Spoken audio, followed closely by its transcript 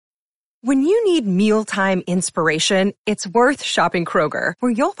When you need mealtime inspiration, it's worth shopping Kroger,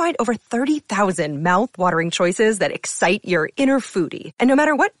 where you'll find over 30,000 mouth-watering choices that excite your inner foodie. And no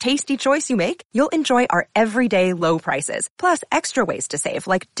matter what tasty choice you make, you'll enjoy our everyday low prices, plus extra ways to save,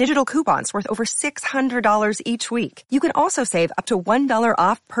 like digital coupons worth over $600 each week. You can also save up to $1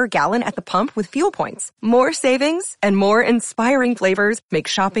 off per gallon at the pump with fuel points. More savings and more inspiring flavors make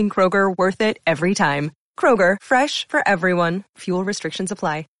shopping Kroger worth it every time. Kroger, fresh for everyone. Fuel restrictions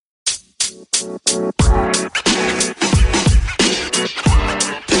apply.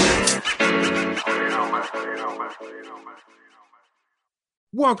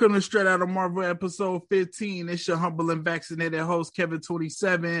 Welcome to Straight Outta Marvel episode 15. It's your humble and vaccinated host,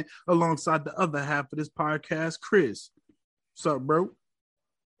 Kevin27, alongside the other half of this podcast, Chris. What's up, bro?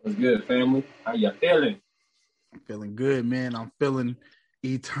 What's good, family? How you feeling? I'm feeling good, man. I'm feeling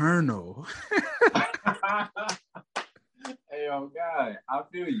eternal. Hey, oh, God. I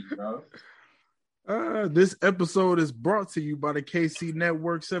feel you, bro. This episode is brought to you by the KC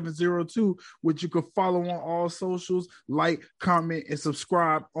Network 702, which you can follow on all socials, like, comment, and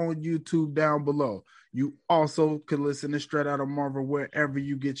subscribe on YouTube down below. You also can listen to Straight Outta Marvel wherever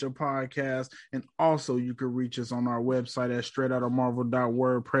you get your podcast, and also you can reach us on our website at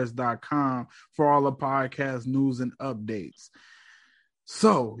straightoutamarvel.wordpress.com for all the podcast news and updates.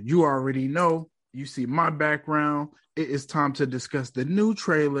 So you already know, you see my background. It is time to discuss the new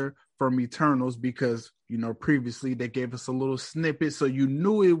trailer from Eternals because, you know, previously they gave us a little snippet, so you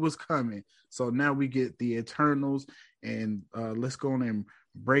knew it was coming. So now we get the Eternals, and let's go on and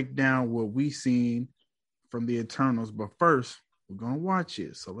break down what we seen from the Eternals. But first, we're going to watch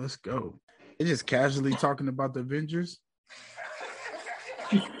it. So let's go. They're just casually talking about the Avengers.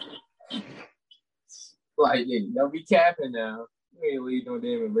 Like, yeah, don't be capping now. You ain't leave no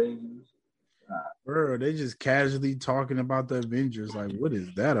damn Avengers. Bro, they just casually talking about the Avengers. Like, what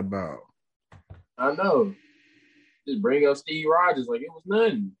is that about? I know. Just bring up Steve Rogers like it was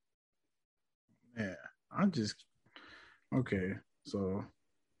nothing. Yeah, okay. So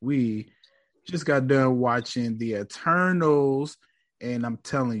we just got done watching the Eternals, and I'm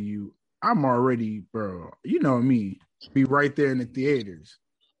telling you, I'm already, bro, you know me, be right there in the theaters.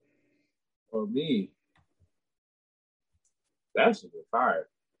 For me, that should be fire.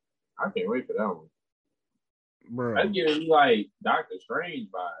 I can't wait for that one. Bro, That's giving me like Doctor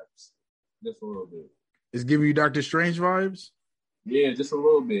Strange vibes. Just a little bit. It's giving you Doctor Strange vibes? Yeah, just a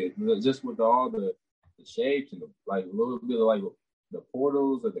little bit. Just with all the shapes and like a little bit of like the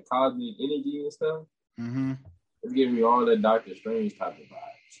portals or the cosmic energy and stuff. Mm-hmm. It's giving me all that Doctor Strange type of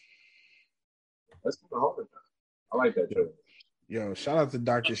vibes. That's the whole time. I like that trailer. Yo, shout out to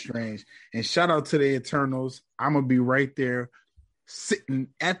Doctor Strange and shout out to the Eternals. I'm gonna be right there sitting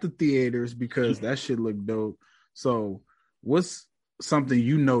at the theaters because that shit look dope. So what's something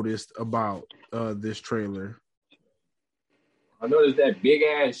you noticed about this trailer? I noticed that big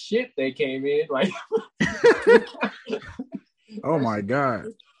ass ship they came in like oh my god.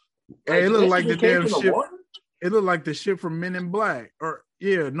 Like, hey, it looked like the damn ship. Water? It looked like the ship from Men in Black. Or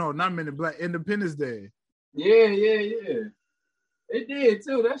not Men in Black, Independence Day. Yeah. It did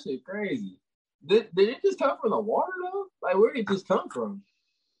too. That shit crazy. Did it just come from the water though? Like where did it just come from?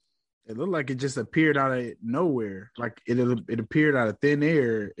 It looked like it just appeared out of nowhere. Like it appeared out of thin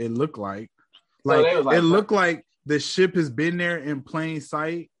air. It looked like it looked like the ship has been there in plain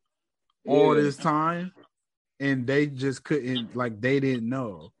sight all this time, and they just couldn't, like they didn't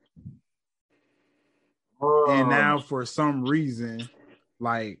know. And now for some reason,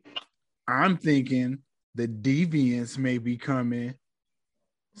 like I'm thinking the Deviants may be coming,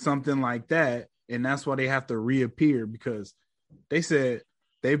 something like that, and that's why they have to reappear because they said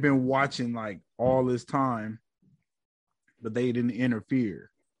they've been watching like all this time, but they didn't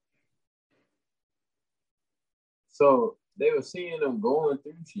interfere. So they were seeing them going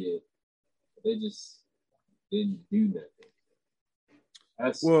through shit, but they just didn't do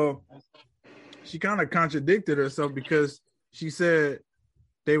nothing. She kind of contradicted herself because she said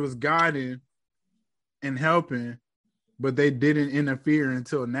they was guiding and helping, but they didn't interfere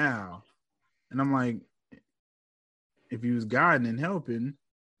until now. And I'm like, if you was guiding and helping,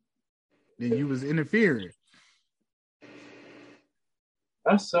 then you was interfering.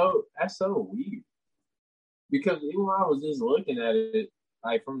 That's so weird. Because even when I was just looking at it,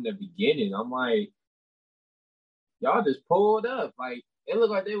 like from the beginning, I'm like, y'all just pulled up. Like it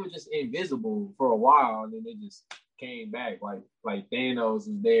looked like they were just invisible for a while, and then they just came back. Like Thanos was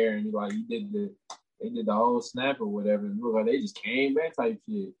there, and like they did the whole snap or whatever. And it looked like they just came back type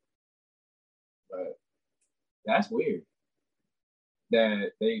shit. But that's weird.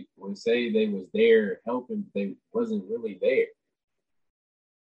 That they would say they was there helping, but they wasn't really there.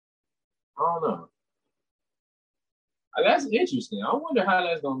 don't know. That's interesting. I wonder how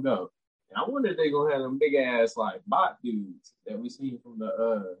that's gonna go. And I wonder if they're gonna have them big ass like bot dudes that we seen from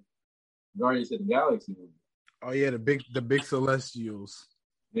the Guardians of the Galaxy movie. Oh yeah, the big Celestials.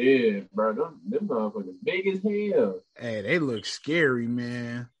 Yeah, bro, them motherfuckers big as hell. Hey, they look scary,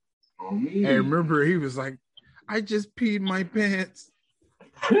 man. On me. Hey, remember he was like, I just peed my pants.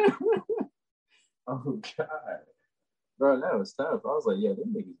 Oh God. Bro, that was tough. I was like, yeah,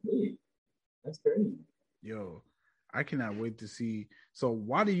 them niggas big. That's crazy. Yo, I cannot wait to see. So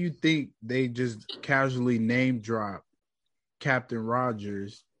why do you think they just casually name drop Captain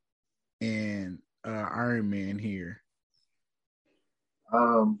Rogers and Iron Man here?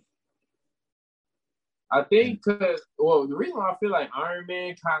 I think because the reason why I feel like Iron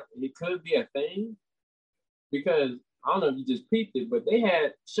Man it could be a thing because I don't know if you just peeped it, but they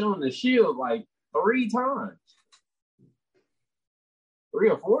had shown the shield like 3 times. 3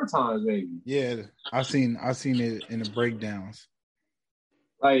 or 4 times maybe. Yeah, I seen it in the breakdowns.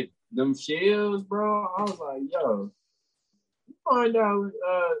 Like them shields, bro. I was like, yo, you find out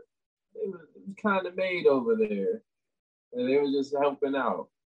it was kind of made over there, and they were just helping out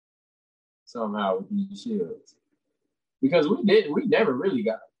somehow with these shields because we never really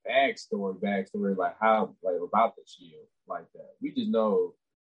got a backstory like how like about the shield like that. We just know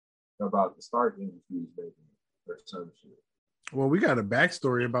about the Stark Industries making it or some shit. Well, we got a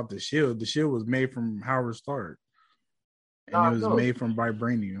backstory about the shield. The shield was made from Howard Stark, and it was made from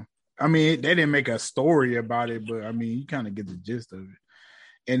vibranium. I mean, they didn't make a story about it, but I mean, you kind of get the gist of it.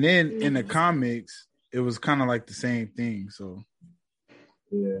 And then in the comics, it was kind of like the same thing. So,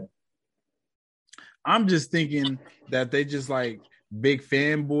 yeah, I'm just thinking that they just like big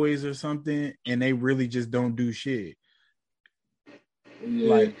fanboys or something, and they really just don't do shit. Yeah.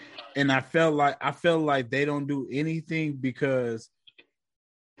 Like, and I felt like they don't do anything because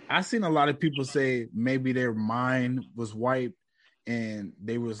I seen a lot of people say maybe their mind was wiped and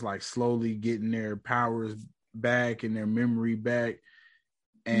they was like slowly getting their powers back and their memory back.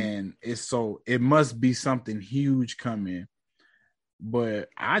 And it must be something huge coming. But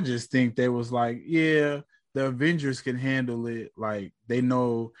I just think they was like, yeah, the Avengers can handle it. Like they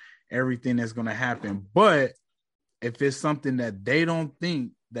know everything that's going to happen. But if it's something that they don't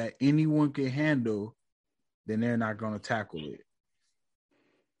think that anyone can handle, then they're not going to tackle it.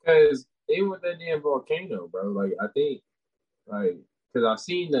 Because even with that damn volcano, bro, like I think, like, because I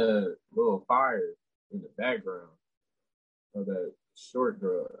seen the little fire in the background of that short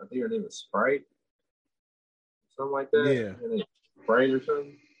girl. I think her name was Sprite, something like that. Yeah, Sprite or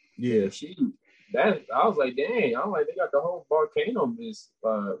something. Yeah, I was like, dang, I'm like, they got the whole volcano, this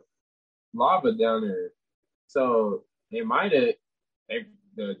lava down there. So they might have,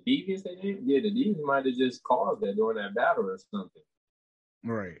 the deviants they did, the deviants might have just caused that during that battle or something.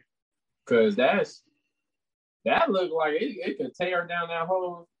 Right. Because that looked like it could tear down that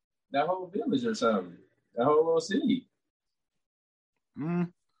whole village or something, that whole little city. Yeah,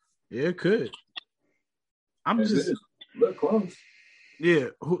 it could. I'm just look close. Yeah.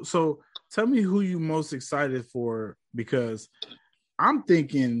 So tell me who you most excited for, because I'm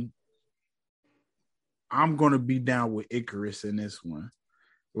thinking I'm gonna be down with Icarus in this one.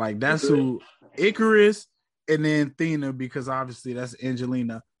 Like that's who Icarus, and then Athena, because obviously that's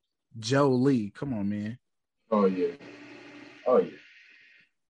Angelina Jolie. Come on, man. Oh yeah. Do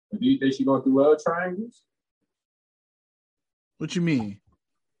you think she's going through love triangles? What you mean?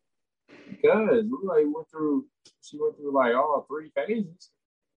 Because she went through like all 3 phases.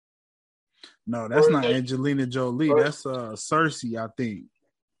 No, that's not Angelina Jolie. That's Cersei, I think.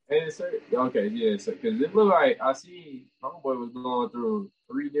 Okay, yeah. So because it looked like I see homeboy was going through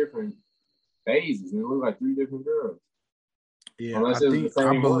 3 different phases, and it looked like 3 different girls. Yeah,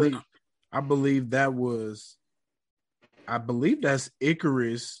 I believe that's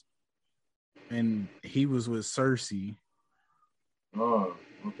Icarus, and he was with Cersei. Oh,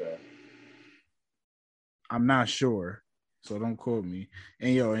 okay. I'm not sure, so don't quote me.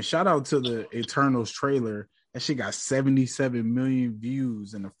 And shout out to the Eternals trailer. That shit got 77 million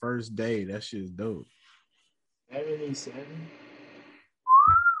views in the first day. That shit's dope. 77?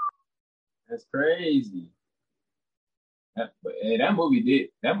 That's crazy. That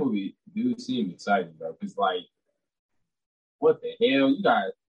movie do seem exciting though, because like, what the hell? You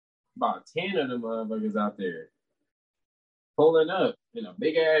got about 10 of them motherfuckers out there pulling up in a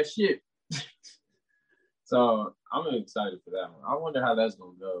big ass ship. So I'm excited for that one. I wonder how that's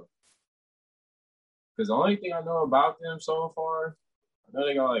gonna go. Because the only thing I know about them so far, I know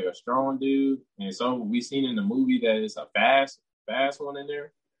they got like a strong dude, and so we seen in the movie that it's a fast one in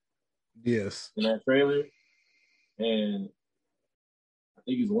there. Yes. In that trailer. And I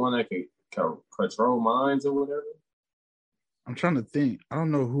think he's one that could Control Minds or whatever. I'm trying to think. I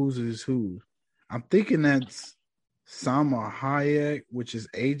don't know whose is who. I'm thinking that's Salma Hayek, which is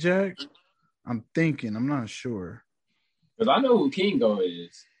Ajax. I'm thinking. I'm not sure. Because I know who Kingo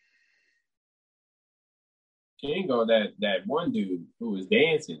is. Kingo, that one dude who was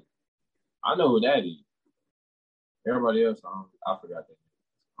dancing. I know who that is. Everybody else, I forgot that.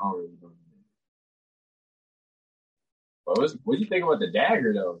 I don't really know. But what you think about the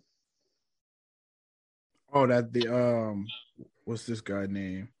dagger though? Oh, that the what's this guy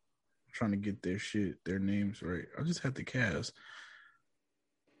name? I'm trying to get their names right. I just had the cast.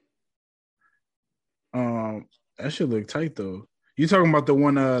 That should look tight though. You talking about the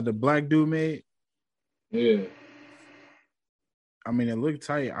one the black dude made? Yeah. I mean, it looked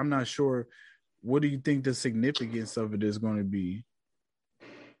tight. I'm not sure. What do you think the significance of it is going to be?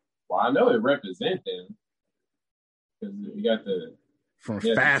 Well, I know it represents them because you got from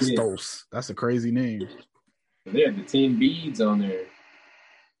Fastos. That's a crazy name. They have the 10 beads on there.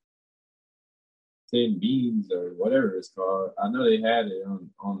 10 beads or whatever it's called. I know they had it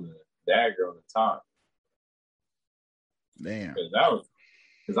on the dagger on the top. Damn. Because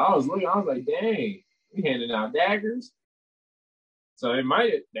I was looking, I was like, dang, we handing out daggers. So they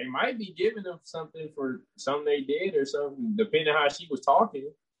might be giving them something for something they did or something, depending on how she was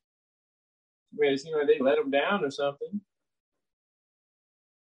talking. It seemed like they let them down or something.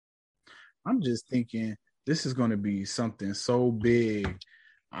 I'm just thinking this is going to be something so big.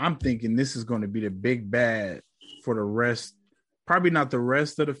 I'm thinking this is going to be the big bad for the rest, probably not the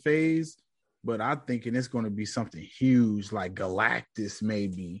rest of the phase, but I'm thinking it's going to be something huge like Galactus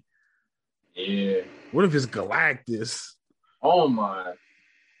maybe. Yeah. What if it's Galactus? Oh my.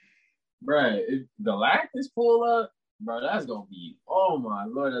 Bro, if Galactus pull up, bro, that's going to be, oh my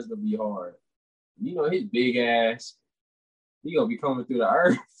Lord, that's going to be hard. You know, his big ass, he going to be coming through the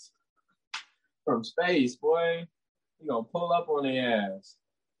earth from space, boy. He going to pull up on their ass.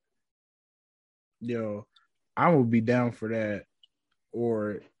 Yo, I would be down for that.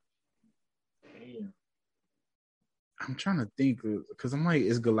 Or, damn. I'm trying to think because I'm like,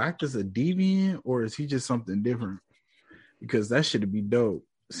 is Galactus a deviant or is he just something different? Because that should be dope.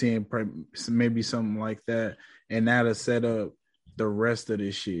 Seeing maybe something like that, and that'll set up the rest of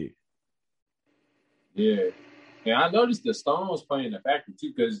this shit. Yeah, I noticed the stones playing the factor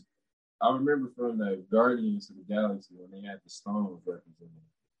too, because I remember from the Guardians of the Galaxy when they had the stones representing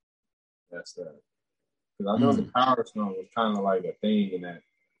that stuff. Because I know the Power Stone was kind of like a thing in that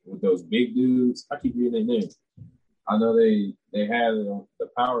with those big dudes. I keep reading their names. I know they had the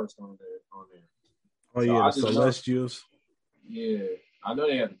Power Stone on there. Oh so yeah, the Celestials. Yeah, I know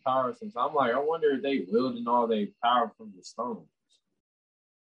they had the Power Stone. So I'm like, I wonder if they wielding all their power from the stones.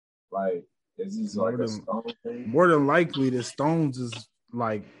 Like, is this like a stone thing? More than likely, the stones is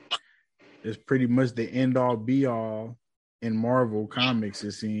pretty much the end all be all in Marvel comics.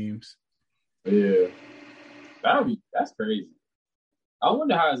 It seems. Yeah, that's crazy. I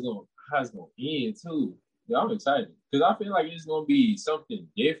wonder how it's gonna end too. Yeah, I'm excited because I feel like it's gonna be something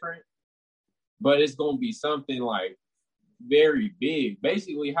different, but it's gonna be something like very big.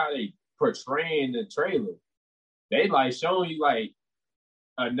 Basically, how they portraying the trailer, they like showing you like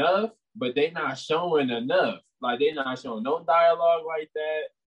enough, but they not showing enough. Like they not showing no dialogue like that,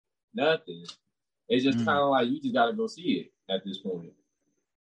 nothing. It's just kind of like you just gotta go see it at this point.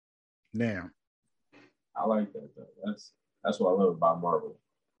 Damn, I like that though. That's what I love about Marvel.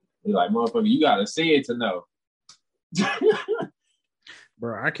 They're like, motherfucker, you gotta see it to know.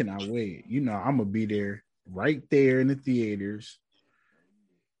 Bro, I cannot wait. You know, I'm gonna be there, right there in the theaters.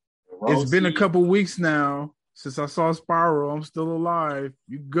 It's been a couple weeks now since I saw Spiral. I'm still alive.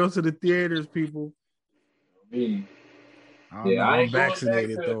 You go to the theaters, people. I I'm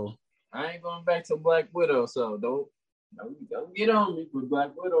vaccinated though. I ain't going back to Black Widow, so don't get on me for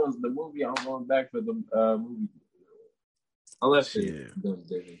Black Widow. Is the movie I'm going back for the movie. Unless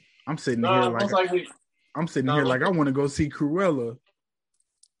I'm sitting here like I want to go see Cruella.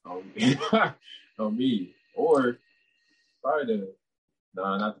 On me. Or probably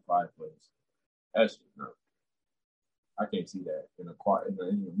not the Fireplace. That's no. I can't see that in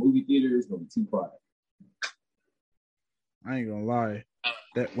the movie theater. It's gonna be too quiet. I ain't gonna lie.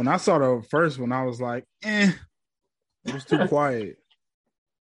 That when I saw the first one, I was like, it was too quiet.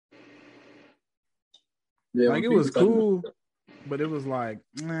 Yeah, like it was cool, but it was like,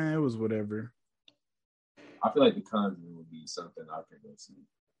 it was whatever. I feel like The Conjuring would be something I could go see.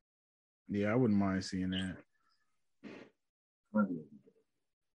 Yeah, I wouldn't mind seeing that. I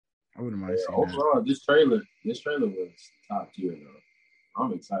wouldn't mind seeing that. Overall, this trailer was top tier though.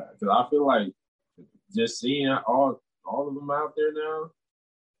 I'm excited because I feel like just seeing all of them out there now,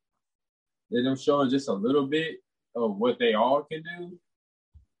 and them showing just a little bit of what they all can do,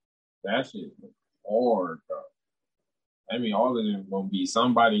 that shit hard, bro. I mean, all of them gonna be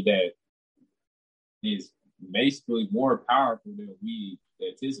somebody that is basically more powerful than we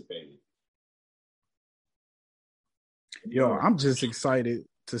anticipated. Yo, I'm just excited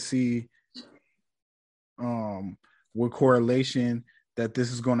to see what correlation that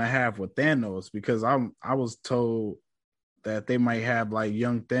this is gonna have with Thanos, because I was told that they might have like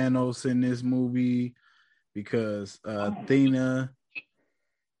young Thanos in this movie because Athena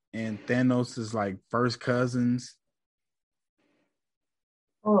and Thanos is like first cousins.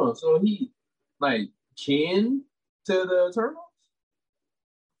 Oh, so he like kin to the Eternals?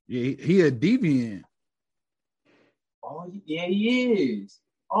 Yeah, he a deviant. Oh, yeah, he is.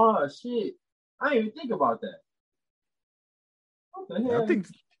 Oh shit, I didn't even think about that. What the hell?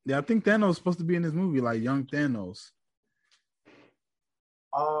 I think Thanos is supposed to be in this movie, like young Thanos.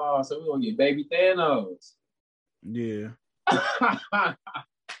 Oh, so we're gonna get baby Thanos. Yeah.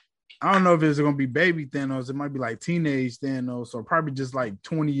 I don't know if it's gonna be baby Thanos. It might be like teenage Thanos, or probably just like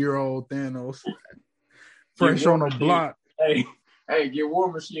 20-year-old Thanos, fresh on the block. Hey, get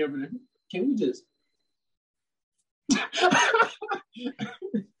War Machine up in there. Can we just?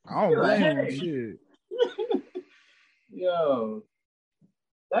 I don't blame him. Shit. Yo,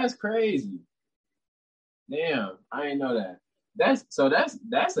 that's crazy. Damn, I didn't know that.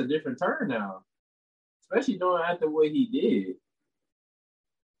 That's a different turn now, especially doing after what he did.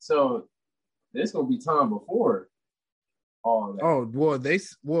 So this gonna be time before all that. Oh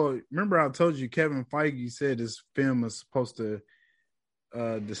well, remember I told you Kevin Feige said this film is supposed to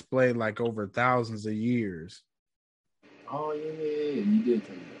display like over thousands of years. Oh yeah, you did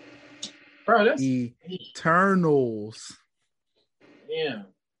tell me that, bro. That's Eternals. Yeah.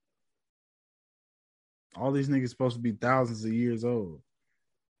 All these niggas supposed to be thousands of years old.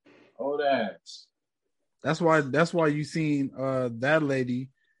 Oh, that's. That's why you seen that lady.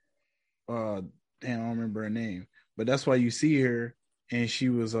 Damn, I don't remember her name, but that's why you see her, and she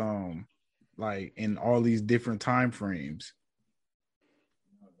was like in all these different time frames.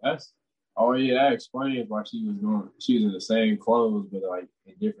 That explains why she was in the same clothes, but like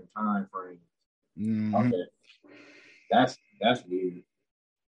in different time frames. Mm-hmm. Okay, that's weird.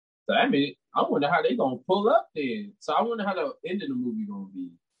 So I mean, I wonder how they gonna pull up then. So I wonder how the end of the movie gonna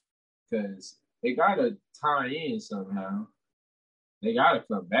be, because they gotta tie in somehow. They gotta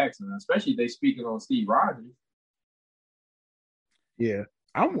come back somehow, especially if they speaking on Steve Rogers. Yeah,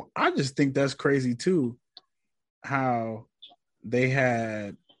 I just think that's crazy too, how they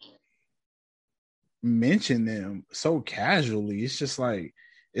had mentioned them so casually. It's just like,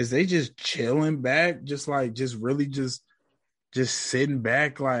 is they just chilling back, just really just sitting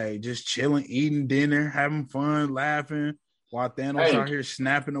back, like just chilling, eating dinner, having fun, laughing, while Thanos out here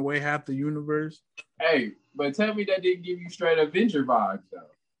snapping away half the universe? Hey, but tell me that didn't give you straight Avenger vibes though.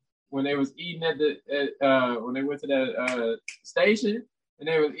 When they was eating when they went to that station and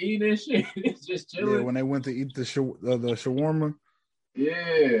they was eating and shit, it's just chilling. Yeah, when they went to eat the shawarma.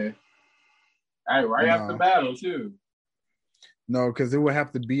 Yeah. Hey, right after battle too. No, because it would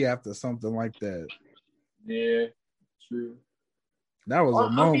have to be after something like that. Yeah, true. That was a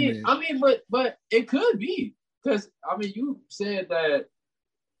moment. I mean, but it could be, because I mean, you said that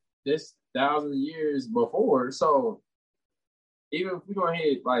this 1,000 years before, so even if we don't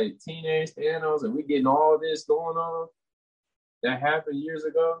hit like teenage Thanos and we getting all this going on that happened years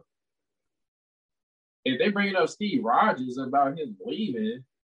ago, if they bringing up Steve Rogers about him leaving,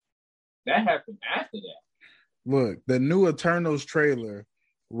 that happened after that. Look, the new Eternals trailer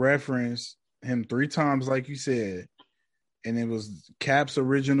referenced him 3 times, like you said, and it was Cap's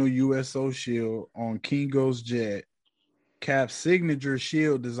original USO shield on Kingo's jet, Cap's signature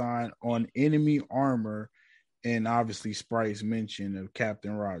shield design on enemy armor, and obviously Sprite's mention of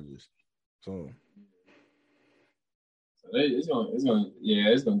Captain Rogers. So it's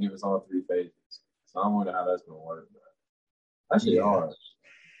gonna give us all 3 phases. So I wonder how that's gonna work. That shit hard.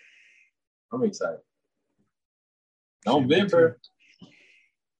 I'm excited. November.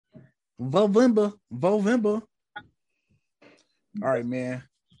 All right, man.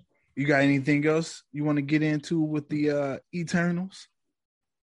 You got anything else you want to get into with the Eternals?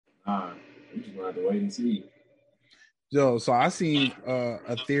 We just gonna have to wait and see. So I seen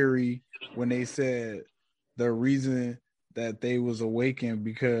a theory when they said the reason that they was awakened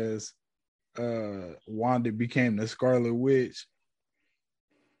because Wanda became the Scarlet Witch.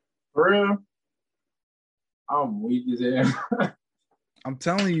 For real? I'm weak as hell. I'm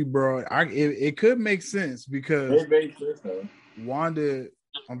telling you, bro. It could make sense because it makes sense though. Wanda,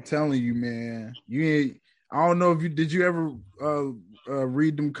 I'm telling you, man. I don't know if did you ever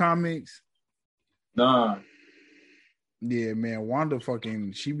read them comics? Nah. Yeah, man. Wanda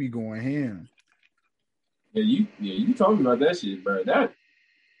fucking, she be going ham. You told me about that shit, bro. That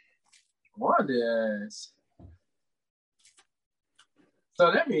Wanda ass.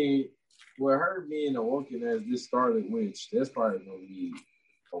 So that means with her being awoken as this Scarlet Witch, that's probably gonna be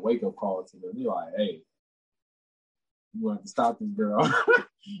a wake up call to them. They're like, hey, you want to stop this girl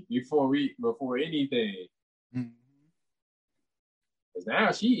before anything. Mm-hmm. Because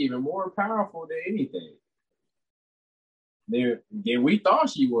now she even more powerful than anything. Than we thought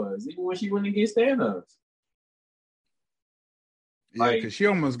she was, even when she went against Thanos. Yeah, because she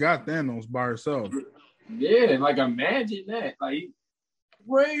almost got Thanos by herself. Yeah, like imagine that. Like,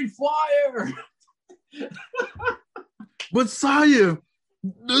 rain fire. But Saya,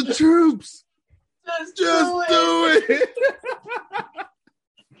 the troops, just do it.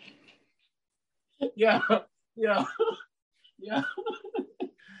 Yeah.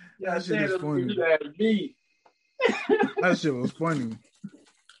 That shit is funny. That shit was funny.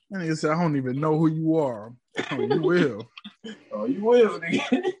 And he said, I don't even know who you are. Oh, you will. Oh, you will,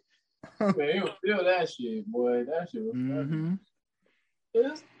 nigga. Man, he'll feel that shit, boy. That shit was funny.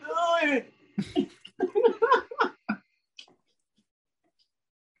 Just do it.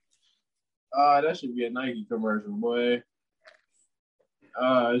 That should be a Nike commercial, boy.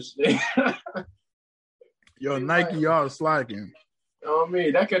 Shit. Yo, Nike, y'all slacking. Oh,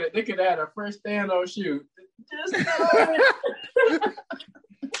 me, they could have had a first Thanos shoot. Just do it.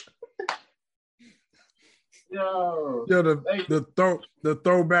 Yo, the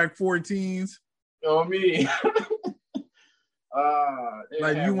throwback 14s. Oh, me.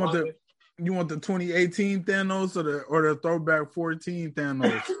 Like you want the 2018 Thanos or the throwback 14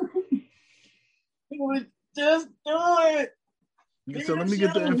 Thanos. Just do it. So let me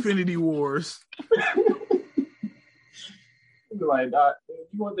get the Infinity Wars. Like,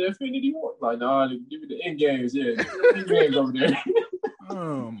 you want the Infinity War? Like, nah, give me the end games. Yeah, the end games over there.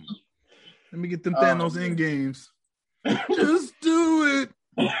 Let me get them Thanos end games. Just do it.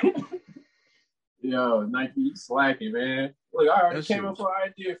 Yo, Nike slacking, man. Look, I already came up with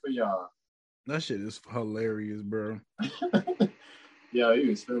an idea for y'all. That shit is hilarious, bro. Yo, he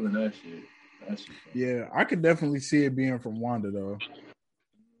was feeling that shit. Yeah, I could definitely see it being from Wanda, though.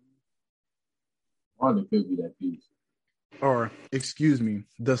 Wanda could be that piece. Or, excuse me,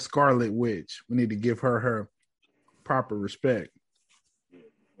 the Scarlet Witch. We need to give her proper respect.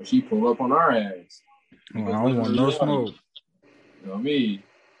 When she pull up on our ass. Oh, I don't want no smoke. You know me.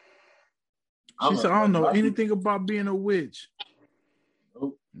 She said, I don't know anything about being a witch.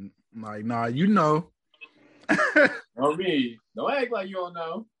 Nope. Like, nah, you know. Know me. Don't act like you don't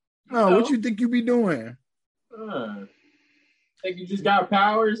know. No, what you think you be doing? Think you just got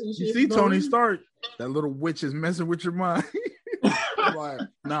powers and shit? You see Tony Stark, that little witch is messing with your mind. Like,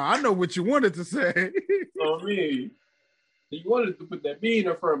 nah, I know what you wanted to say. Know me. He wanted to put that B in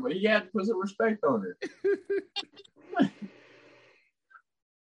her front, but he had to put some respect on it.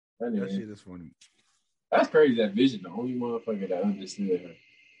 That shit is funny. That's crazy. That Vision, the only motherfucker that understood her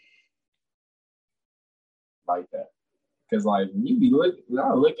like that. Because, like, when you be looking, when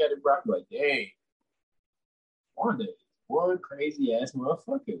I look at it, bro, I be like, dang, Wanda is one crazy ass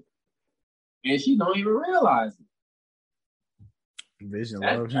motherfucker, and she don't even realize it. Vision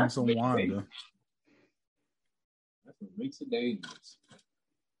loves him some Wanda. Dangerous. That's what makes it dangerous.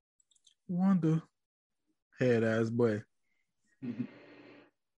 Wanda, head ass boy.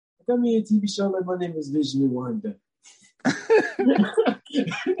 Come here, TV show like my name is Vision and Wanda.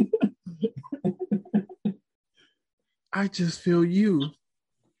 I just feel you.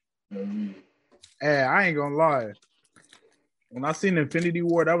 Hey, I ain't gonna lie. When I seen Infinity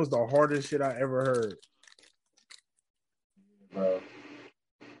War, that was the hardest shit I ever heard.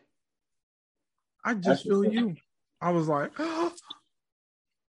 I just feel you. I was like, that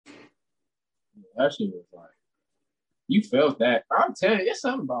shit was like, you felt that. I'm telling you, it's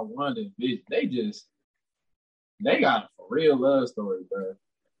something about Wanda and Vision. They got a for real love story, bro.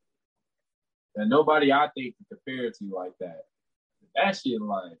 That nobody I think can compare it to like that. That shit,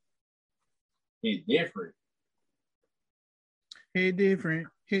 like, it's different. Hit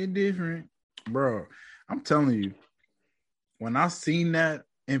different. Bro, I'm telling you, when I seen that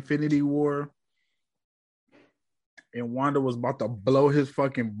Infinity War and Wanda was about to blow his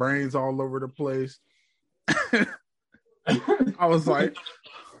fucking brains all over the place, I was like,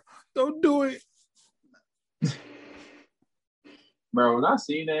 don't do it. Bro, when I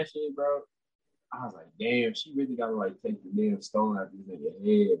seen that shit, bro, I was like, damn, she really gotta like take the damn stone out of this nigga's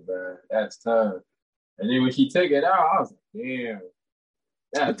head, bro. That's tough. And then when she took it out, I was like, damn,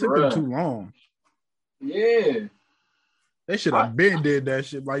 that's It took rough. them too long. Yeah. They should have been did that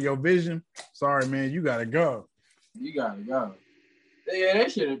shit. Like, your Vision, sorry, man, you gotta go. You gotta go. Yeah, they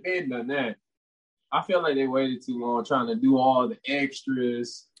should have been done that. I feel like they waited too long trying to do all the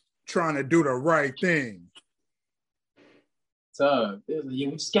extras. Trying to do the right thing. Tough. They was like, yeah,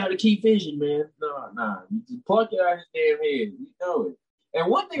 we just gotta keep Vision, man. Nah. You just pluck it out of his damn head. You know it.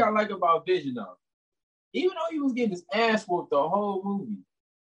 And one thing I like about Vision, though, even though he was getting his ass whooped the whole movie,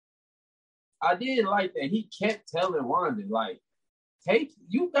 I did like that he kept telling Wanda, like,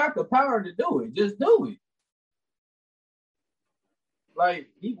 you got the power to do it. Just do it. Like,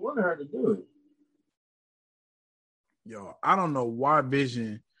 he wanted her to do it. Yo, I don't know why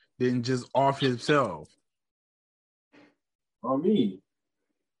Vision didn't just off himself. On me.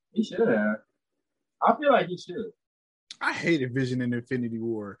 He should have. I feel like he should. I hated Vision in Infinity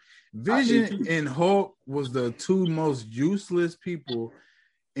War. Vision and Hulk was the two most useless people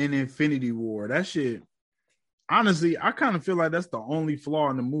in Infinity War. That shit, honestly, I kind of feel like that's the only flaw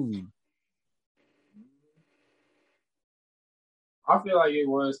in the movie. I feel like it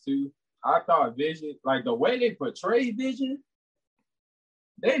was too. I thought Vision, like the way they portrayed Vision,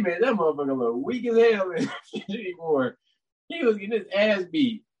 they made that motherfucker look weak as hell in Infinity War. He was getting his ass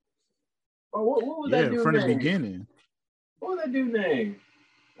beat. Oh, what was that dude's from name? The beginning. What was that dude's name?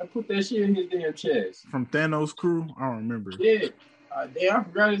 I put that shit in his damn chest. From Thanos' crew? I don't remember. Yeah. Damn, I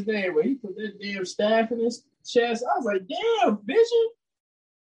forgot his name, but he put that damn staff in his chest. I was like, damn, Vision,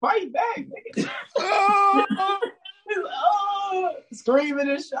 fight back, nigga. Screaming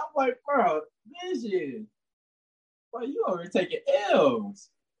and shit. I'm like, bro, Vision. Bro, you over here taking L's.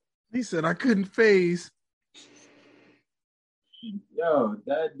 He said, I couldn't phase. Yo,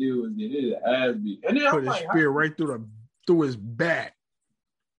 that dude was getting his ass beat. And then put his spear right through his back.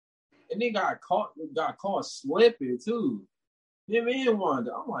 And then got caught slipping too. Him and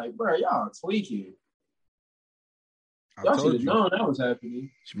Wanda. I'm like, bro, y'all tweaking. Y'all should have known that was happening.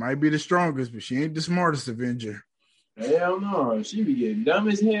 She might be the strongest, but she ain't the smartest Avenger. Hell no. She be getting dumb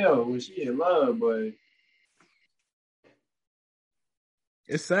as hell when she in love, but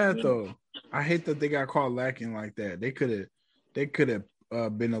it's sad though. I hate that they got caught lacking like that. They could have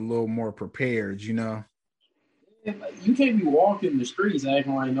been a little more prepared, you know. You can't be walking the streets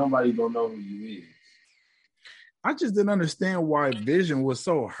acting like nobody gonna know who you is. I just didn't understand why Vision was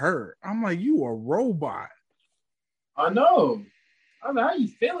so hurt. I'm like, you a robot. I know. I'm like, how you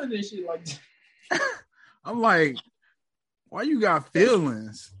feeling this shit like that? I'm like, why you got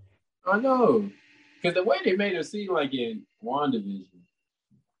feelings? I know. Because the way they made him seem like in WandaVision,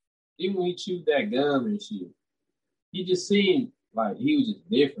 even when he chewed that gum and shit, he just seemed like he was just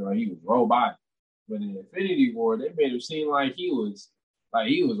different, like he was robotic. But in Infinity War, they made him seem like he was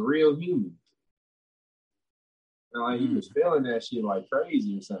real human. And like he was feeling that shit like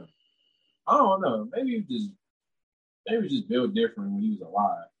crazy or something. I don't know. Maybe he was just built different when he was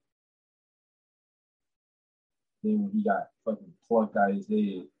alive. Then when he got fucking plucked out his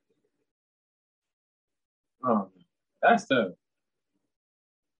head. That's tough.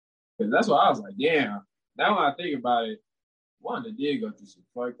 Because that's why I was like, damn. Now when I think about it, Wanda did go through some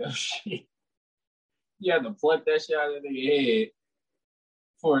fucked up shit. You had to pluck that shit out of that nigga's head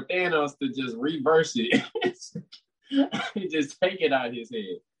for Thanos to just reverse it. Just take it out of his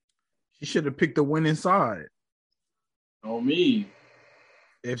head. She should have picked the winning side. On me.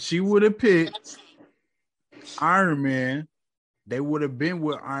 If she would have picked Iron Man, they would have been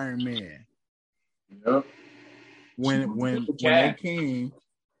with Iron Man. Yep. When they came,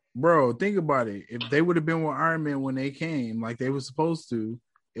 bro, think about it. If they would have been with Iron Man when they came, like they were supposed to,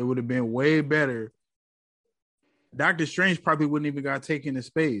 it would have been way better. Doctor Strange probably wouldn't even got taken to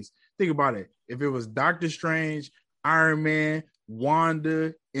space. Think about it. If it was Doctor Strange, Iron Man,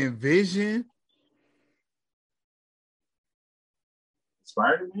 Wanda, and Vision,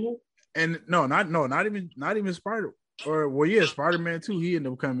 Spider-Man, and not even Spider. Or well, yeah, Spider-Man too. He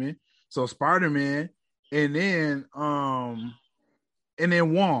ended up coming. So Spider-Man, and then Wong.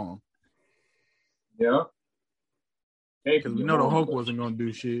 Yeah. Because we know the Hulk wasn't gonna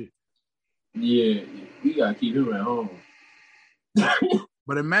do shit. Yeah, we gotta keep him at home.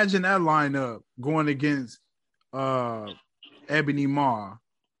 But imagine that lineup going against Ebony Maw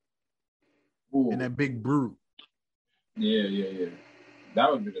and that big brute. Yeah. That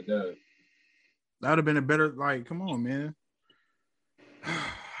would have been a dub. That would have been a better, like, come on, man.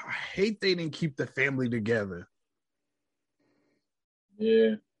 I hate they didn't keep the family together.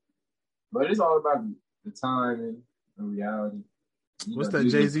 Yeah. But it's all about the time and reality. What's that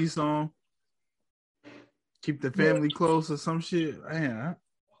Jay-Z song? Keep the family close or some shit. Man,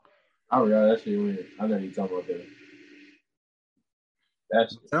 I forgot that shit weird. I know you talking about that.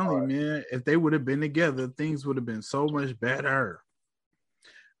 That's I'm telling you, man, if they would have been together, things would have been so much better.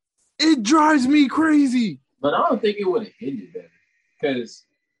 It drives me crazy. But I don't think it would have ended better. Because,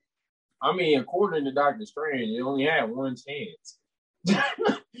 I mean, according to Dr. Strange, it only had one chance.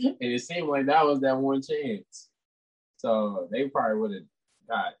 And it seemed like that was that one chance. So they probably would have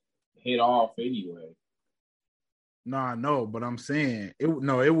got hit off anyway. No, I know, but I'm saying it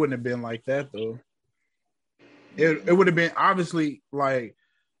wouldn't have been like that though. It would have been obviously like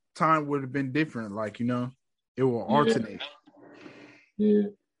time would have been different, like it will alternate. Yeah,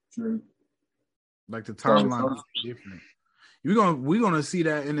 true. Like the timeline is different. We're gonna see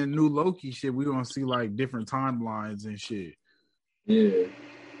that in the new Loki shit. We're gonna see like different timelines and shit. Yeah.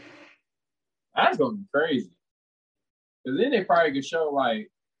 That's gonna be crazy. Because then they probably could show like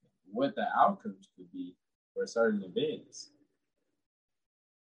what the outcomes could be for certain events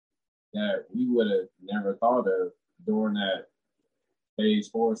that we would have never thought of during that phase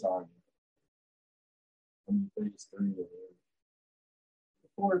 4 saga. I mean, phase 3 or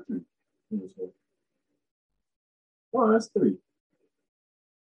 4 or 3. Oh, that's 3.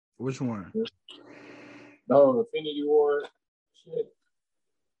 Which one? No, Infinity War shit.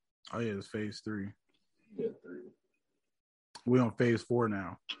 Oh yeah, it's phase 3. Yeah, 3. We on phase 4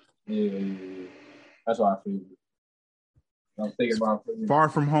 now. Yeah. That's what I figured. I was thinking about Far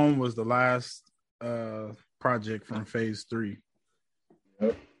From Home was the last project from phase 3.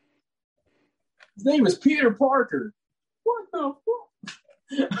 Yep. His name is Peter Parker. What the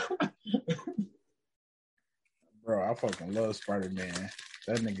fuck? Bro, I fucking love Spider-Man.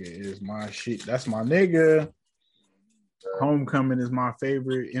 That nigga is my shit. That's my nigga. Homecoming is my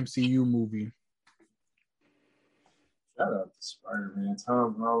favorite MCU movie. Shout out to Spider-Man.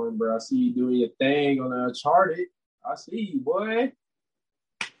 Tom Holland, bro. I see you doing your thing on Uncharted. I see you, boy.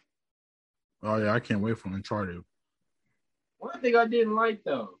 Oh, yeah, I can't wait for Uncharted. One thing I didn't like,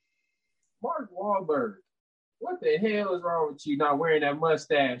 though, Mark Wahlberg. What the hell is wrong with you not wearing that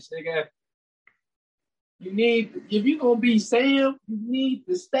mustache, nigga? If you gonna be Sam, you need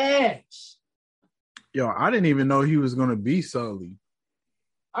the stash. Yo, I didn't even know he was gonna be Sully.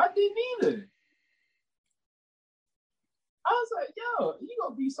 I didn't either. I was like, yo, you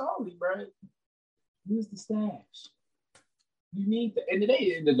gonna be Sully, bro. Use the stash. You need and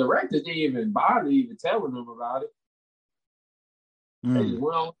the directors didn't even bother even telling them about it. They just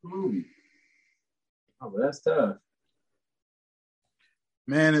went on with the movie. Oh, but that's tough.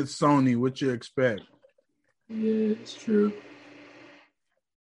 Man, it's Sony. What you expect? Yeah, it's true.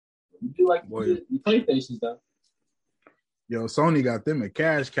 You do like the PlayStation stuff. Yo, Sony got them a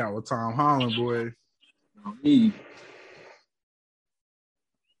cash cow with Tom Holland, boy. They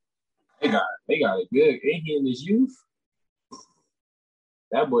got it good. Ain't he in his youth?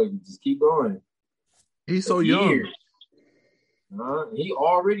 That boy can just keep going. He's so young. He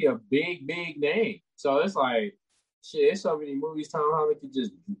already a big name. So it's like, shit, there's so many movies Tom Holland could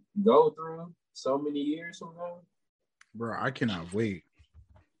just go through so many years from now. Bro, I cannot wait.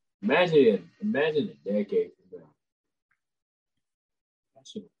 Imagine a decade from now. That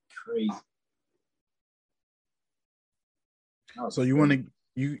should be crazy. So you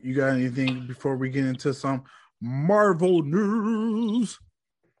got anything before we get into some Marvel news?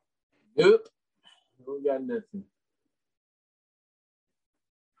 Nope. We got nothing.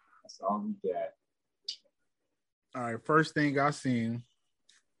 That's all we got. All right, first thing I seen,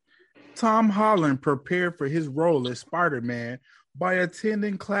 Tom Holland prepared for his role as Spider-Man by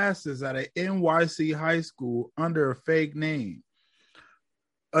attending classes at an NYC high school under a fake name.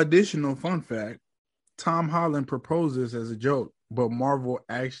 Additional fun fact, Tom Holland proposes as a joke, but Marvel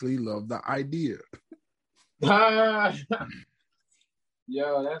actually loved the idea.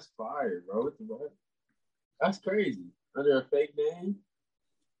 Yo, that's fire, bro. That's crazy. Under a fake name?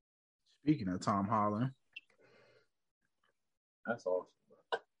 Speaking of Tom Holland. That's awesome, bro.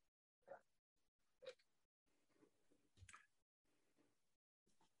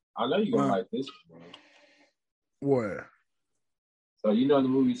 I know you're going to like this one, bro. What? So you know the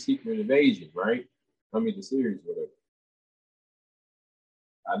movie Secret Invasion, right? I mean the series, whatever.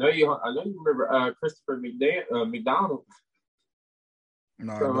 I know you remember Christopher McDonald.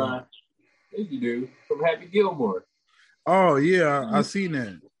 No, From, I don't. yes, you do. From Happy Gilmore. Oh yeah, I seen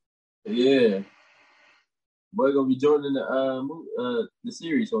that. Yeah. Boy gonna be joining the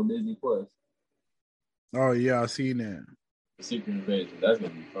series on Disney Plus. Oh yeah, I seen that. The Secret Invasion. That's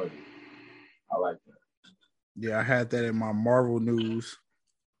gonna be funny. I like that. Yeah, I had that in my Marvel news.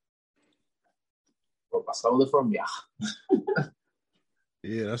 Oh, I stole it from ya.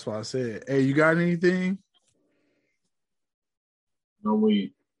 Yeah, that's what I said. Hey, you got anything? No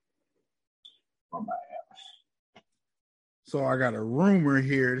weed. So I got a rumor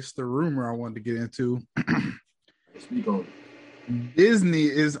here. This is the rumor I wanted to get into. Speak on it. Disney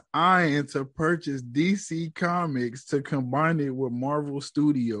is eyeing to purchase DC Comics to combine it with Marvel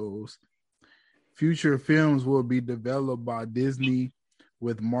Studios. Future films will be developed by Disney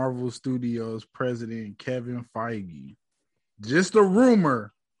with Marvel Studios president Kevin Feige. Just a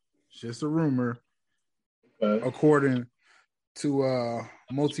rumor. Just a rumor. Okay. According to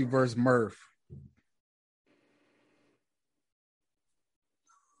Multiverse Murph.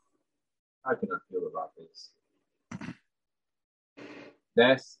 How can I feel about this?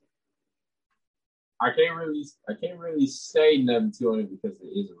 I can't really say nothing to it because it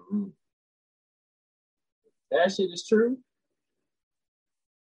is a rumor. That shit is true.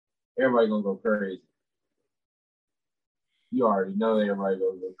 Everybody gonna go crazy. You already know everybody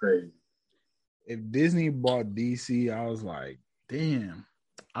gonna go crazy. If Disney bought DC, I was like, damn,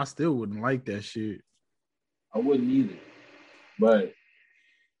 I still wouldn't like that shit. I wouldn't either. But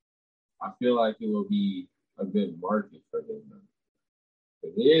I feel like it will be a good market for them.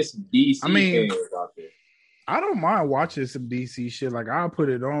 There's some DC fans out there. I don't mind watching some DC shit. Like, I'll put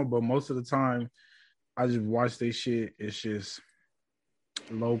it on, but most of the time, I just watch their shit. It's just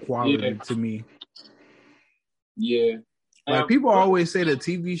low quality to me. Yeah. Like, people always say the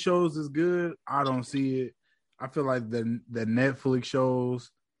TV shows is good. I don't see it. I feel like the Netflix shows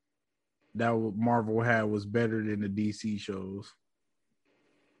that Marvel had was better than the DC shows.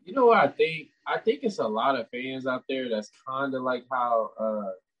 You know what I think? I think it's a lot of fans out there that's kind of like how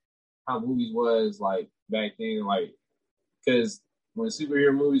movies was like back then, like because when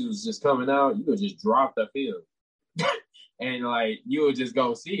superhero movies was just coming out, you would just drop the film and like you would just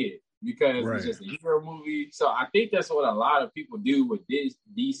go see it because it's just a hero movie. So I think that's what a lot of people do with this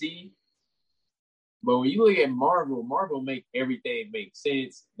DC. But when you look at Marvel make everything make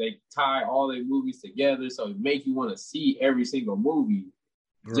sense. They tie all their movies together, so it make you want to see every single movie.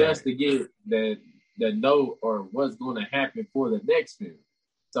 Just to get the note or what's going to happen for the next film.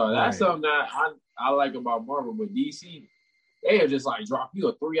 So that's something that I like about Marvel. But DC, they'll just like drop you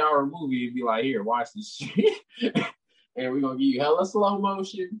a 3-hour movie and be like, here, watch this shit. And we're going to give you hella slow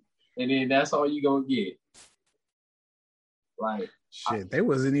motion. And then that's all you're going to get. Like, shit, they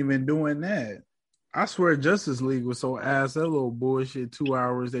wasn't even doing that. I swear Justice League was so ass. That little bullshit 2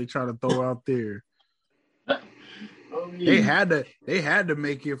 hours they try to throw out there. They had to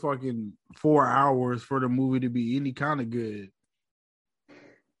make it fucking 4 hours for the movie to be any kind of good.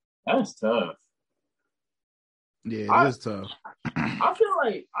 That's tough. Yeah, it is tough. I feel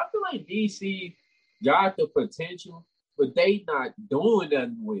like DC got the potential, but they not doing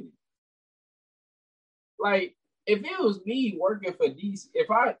nothing with it. Like, if it was me working for DC,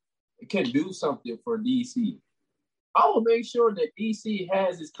 if I can do something for DC, I will make sure that DC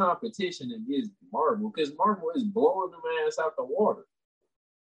has its competition against Marvel because Marvel is blowing them ass out the water.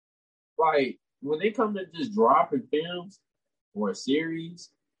 Like, when they come to just dropping films or a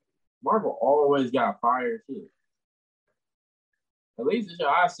series, Marvel always got fire shit. At least the show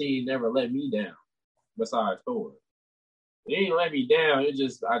I've seen never let me down, besides Thor. It ain't let me down, I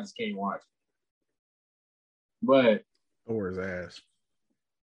just can't watch it. But Thor's ass.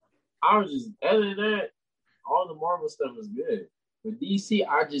 other than that, all the Marvel stuff is good. But DC,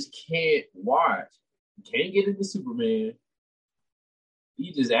 I just can't watch. Can't get into Superman.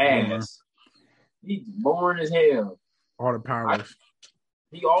 He just ass. He's boring as hell. All the powers.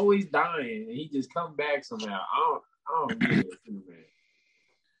 He always dying, and he just come back somehow. I don't get it, Superman.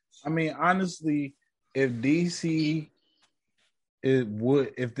 I mean, honestly, if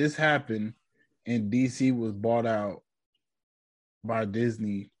this happened and DC was bought out by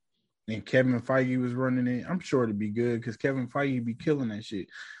Disney and Kevin Feige was running it, I'm sure it'd be good because Kevin Feige be killing that shit.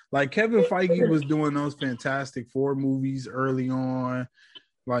 Like, Kevin Feige was doing those Fantastic Four movies early on.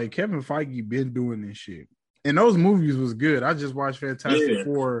 Like, Kevin Feige been doing this shit. And those movies was good. I just watched Fantastic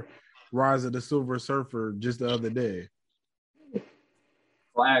Four Rise of the Silver Surfer just the other day.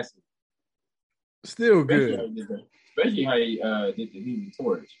 Classic. Still good. Especially how he did the Human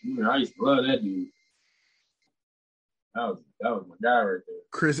Torch. I used to love that dude. That was my guy right there.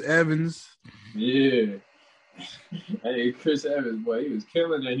 Chris Evans. Yeah. Hey, Chris Evans, boy, he was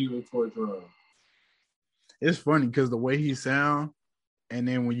killing that Human Torch role. It's funny because the way he sound, and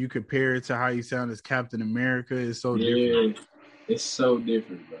then when you compare it to how he sound as Captain America, it's so different. It's so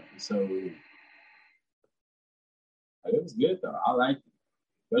different, bro. It's so weird. Like, it was good though. I liked it.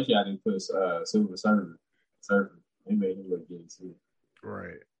 Especially I didn't put Silver Surfer. They made him look good too.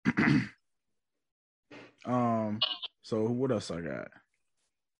 Right. So what else I got?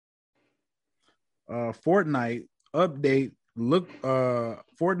 Fortnite update.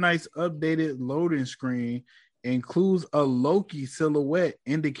 Fortnite's updated loading screen includes a Loki silhouette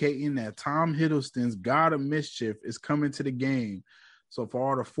indicating that Tom Hiddleston's God of Mischief is coming to the game. So for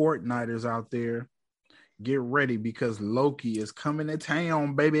all the Fortniters out there, get ready because Loki is coming to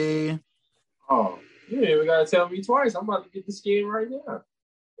town, baby. Oh, you didn't even gotta tell me twice. I'm about to get the skin right now.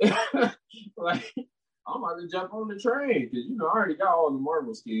 Like, I'm about to jump on the train because I already got all the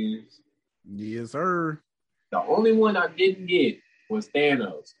Marvel skins. Yes, sir. The only one I didn't get was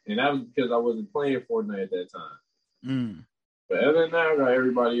Thanos, and that was because I wasn't playing Fortnite at that time. But other than that, I got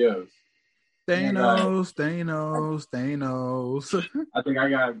everybody else. Thanos. I think I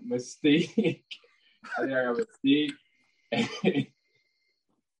got Mystique.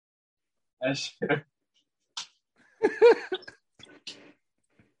 That shit.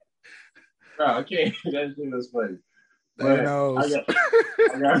 Bro, okay, that shit was funny. Thanos. I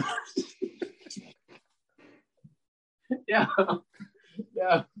got yeah.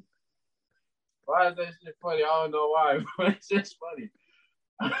 Why is that shit funny? I don't know why, but it's just funny.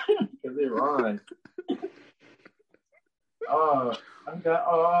 Because it rhymes. I got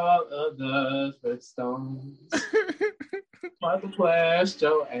all of the stones. About to blast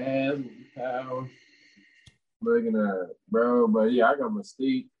your ass with power. Looking at it, bro. But yeah, I got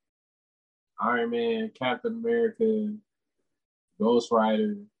Mystique, Iron Man, Captain America, Ghost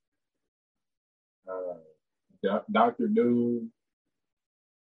Rider, Dr. Doom,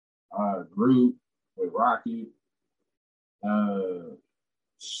 Groot with Rocky.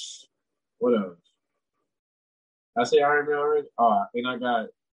 What else? I say Iron Man already. And I got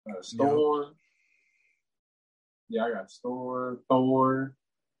Storm. Yep. Yeah, I got Storm, Thor.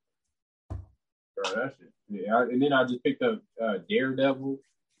 Bro, that shit. Yeah, and then I just picked up Daredevil.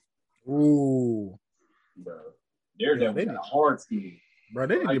 Ooh, bro, Daredevil got a hard skin. Bro,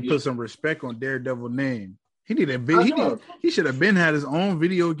 they need to put some respect on Daredevil's name. He should have been had his own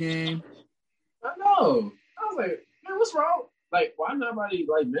video game. I know. I was like, man, what's wrong? Like, why nobody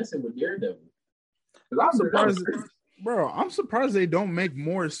like messing with Daredevil? I'm surprised, bro. I'm surprised they don't make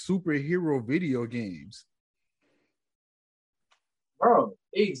more superhero video games. Bro,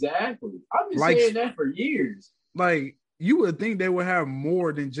 exactly. I've been saying that for years. Like, you would think they would have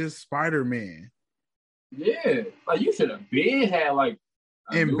more than just Spider-Man. Yeah, like you should have had like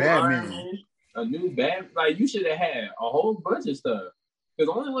a new Batman, a new Batman. Like you should have had a whole bunch of stuff.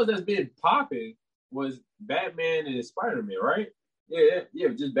 Because the only one that's been popping was Batman and Spider-Man, right? Yeah,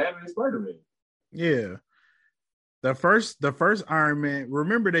 just Batman and Spider-Man. Yeah. The first Iron Man,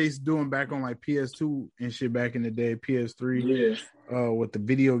 remember they doing back on like PS2 and shit back in the day, PS3, with the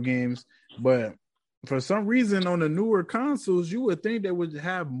video games. But for some reason on the newer consoles, you would think they would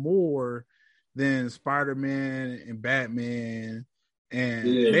have more than Spider-Man and Batman. And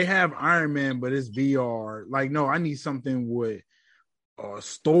they have Iron Man, but it's VR. Like, no, I need something with a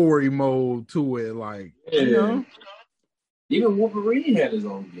story mode to it. Like, you know? Even Wolverine had his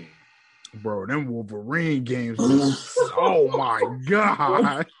own game. Bro, them Wolverine games. Oh my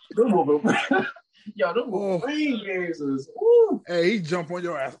god. Them Wolverine games is Hey, he jump on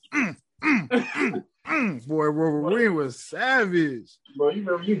your ass. Boy, Wolverine was savage. Bro, you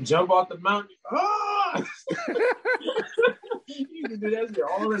remember you jump off the mountain? You can do that shit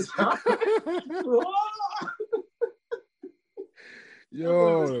all the time.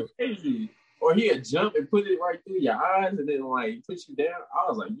 Yo. Crazy. Or he'd jump and put it right through your eyes and then like push you down. I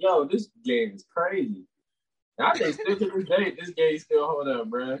was like, yo, this game is crazy. And I think still to this day, this game still hold up,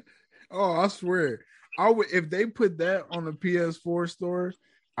 bro. Oh, I swear. I would if they put that on the PS4 store,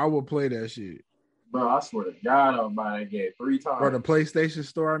 I would play that shit. Bro, I swear to God, I'll buy that game 3 times. Or the PlayStation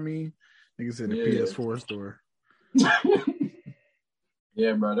store, I mean. I think it's in the PS4 store.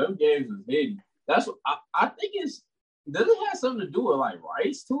 Yeah, bro, those games is hidden. That's what I think it's. Does it have something to do with like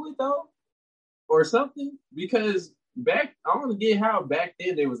rights to it though, or something? Because I want to get how back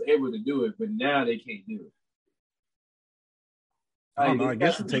then they was able to do it, but now they can't do it. I don't know. I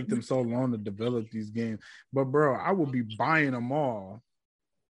guess it take them so long to develop these games, but bro, I would be buying them all.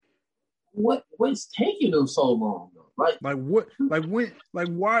 What's taking them so long though? Why?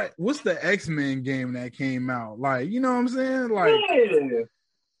 What's the X-Men game that came out? Like, you know what I'm saying? Like, yeah.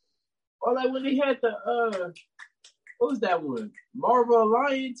 Or like when they had the what was that one? Marvel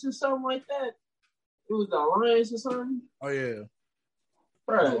Alliance or something like that. It was the Alliance or something. Oh yeah,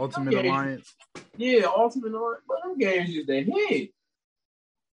 right. Ultimate Alliance. Yeah, Ultimate Alliance. But them games used to hit.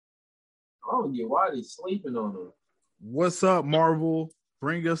 I don't get why they sleeping on them. What's up, Marvel?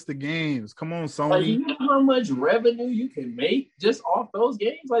 Bring us the games. Come on, Sony. Like, you know how much revenue you can make just off those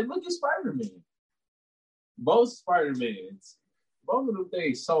games? Like, look at Spider-Man. Both Spider-Mans. Both of them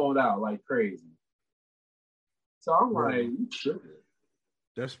things sold out like crazy. So I'm like, you tripping.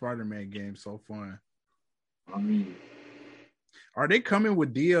 That Spider-Man game so fun. I mean, are they coming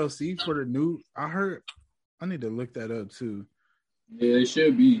with DLC for the new? I heard. I need to look that up too. yeah, it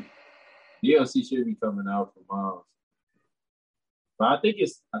should be. DLC should be coming out for Miles. But I think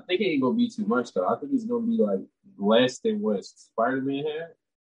it ain't gonna be too much though. I think it's gonna be like less than what Spider-Man had.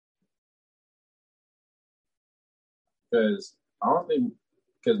 Because I don't think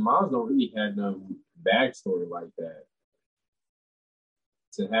because Miles don't really have no backstory like that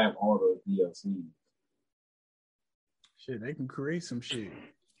to have all those DLCs. Shit, they can create some shit.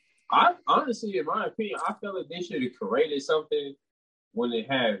 I honestly, in my opinion, I feel like they should have created something when they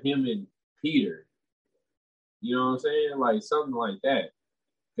had him and Peter. You know what I'm saying? Like something like that.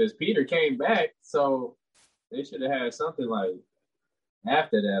 Because Peter came back, so they should have had something like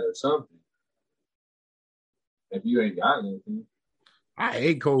after that or something. If you ain't got anything. I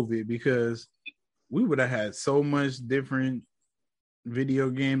hate COVID because we would have had so much different video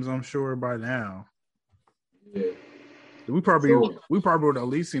games, I'm sure, by now. Yeah. We probably would have at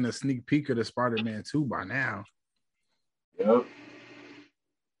least seen a sneak peek of the Spider-Man 2 by now. Yep.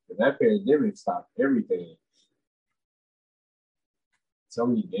 But that pandemic stopped everything. So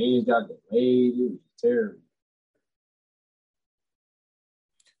many games got delayed. It was terrible.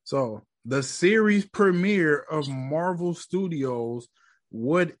 So the series premiere of Marvel Studios'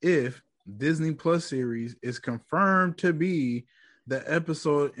 What If Disney Plus series is confirmed to be the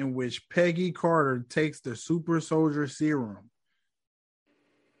episode in which Peggy Carter takes the super soldier serum.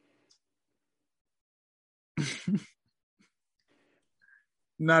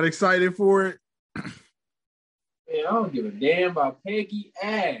 Not excited for it? Man, I don't give a damn about Peggy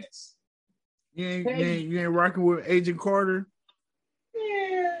ass. You ain't rocking with Agent Carter?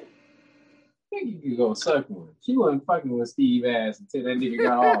 Man, Peggy could go suck one. She wasn't fucking with Steve ass until that nigga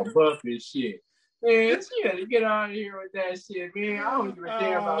got all buff and shit. Man, she had to get out of here with that shit, man. I don't give a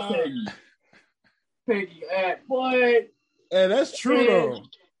damn about Peggy. Peggy ass, boy. Hey, that's true, though.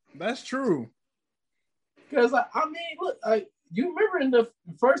 That's true. Because, I mean, look, you remember in the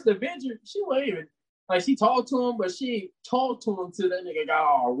first Avenger, she wasn't even, like, she talked to him, but she talked to him till that nigga got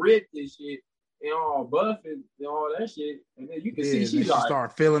all ripped and shit, and all buff and all that shit. And then you can see she like,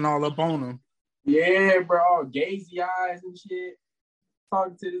 start feeling all up on him. Yeah, bro, all gazy eyes and shit.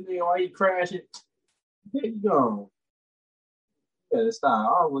 Talking to this nigga while he crashing. There you go. You better stop.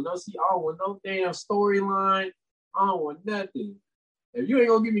 I don't want no damn storyline. I don't want nothing. If you ain't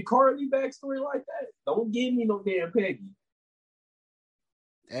gonna give me Carly backstory like that, don't give me no damn Peggy.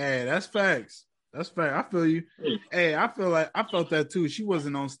 Hey, that's facts. That's fact. I feel you. Yeah. Hey, I felt that too. She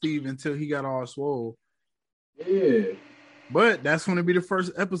wasn't on Steve until he got all swole. Yeah. But that's going to be the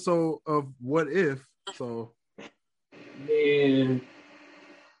first episode of What If. So, man.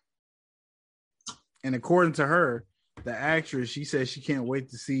 And according to her, the actress, she says she can't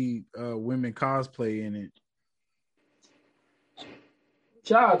wait to see women cosplay in it.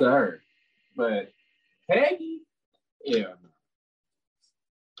 Shout out to her. But Peggy? Yeah.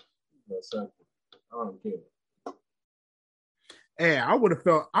 I don't care. Hey, I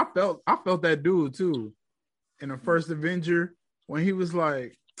felt that dude too in the first Avenger when he was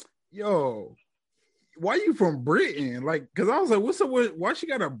like, yo, why you from Britain? Like, because I was like, what's up with, why she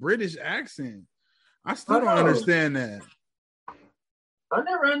got a British accent? I still don't understand that. I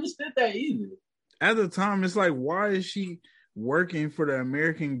never understood that either. At the time, it's like, why is she working for the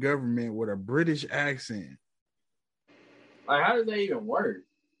American government with a British accent? Like, how does that even work?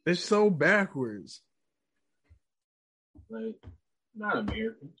 It's so backwards. Like, not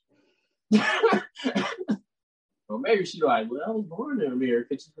American. Well, maybe she like, well, I was born in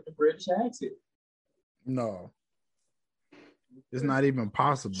America just with a British accent. No. It's not even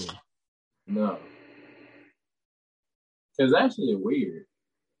possible. No. Because that shit is weird.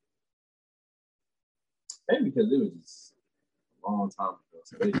 Maybe because it was just a long time ago.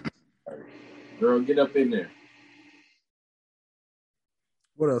 So they just, girl, get up in there.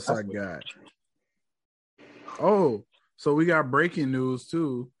 What else I got? Oh, so we got breaking news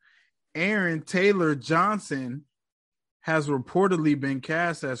too. Aaron Taylor Johnson has reportedly been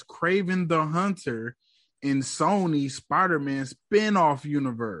cast as Kraven the Hunter in Sony's Spider-Man spin-off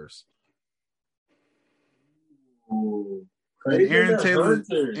universe. Ooh, Aaron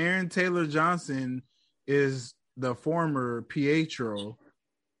Taylor Johnson is the former Pietro,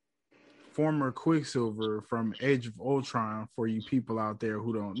 former Quicksilver from Age of Ultron, for you people out there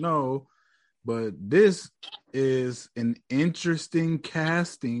who don't know. But this is an interesting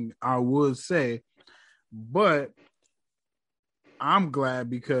casting, I would say. But I'm glad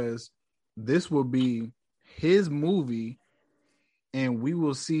because this will be his movie and we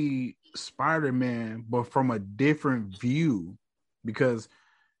will see Spider-Man, but from a different view, because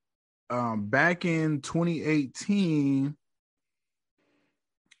back in 2018,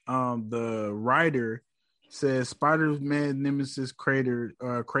 the writer says Spider-Man Nemesis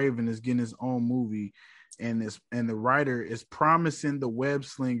Craven is getting his own movie, and the writer is promising the web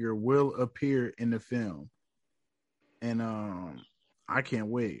slinger will appear in the film. And I can't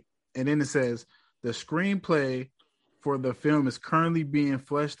wait. And then it says the screenplay for the film is currently being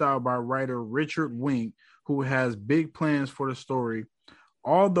fleshed out by writer Richard Wink, who has big plans for the story.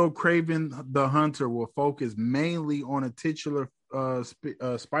 Although Craven the Hunter will focus mainly on a titular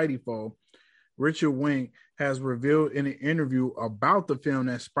Spidey foe, Richard Wink has revealed in an interview about the film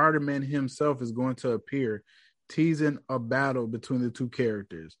that Spider-Man himself is going to appear, teasing a battle between the two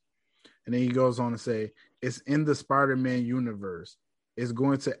characters. And then he goes on to say, it's in the Spider-Man universe. It's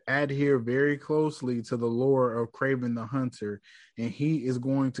going to adhere very closely to the lore of Craven the Hunter, and he is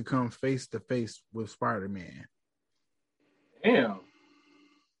going to come face to face with Spider-Man. Damn.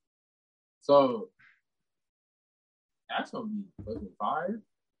 So that's gonna be fucking fire.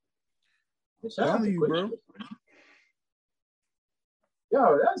 Shout out to you, bro.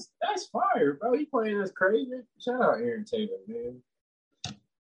 Yo, that's fire, bro. He playing as Craven. Shout out Aaron Taylor, man.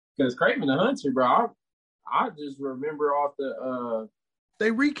 Because Craven the Hunter, bro. I just remember off the they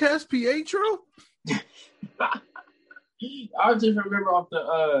recast Pietro. I just remember off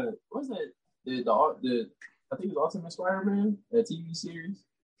the what's that? The I think it was Ultimate Spider-Man, that TV series.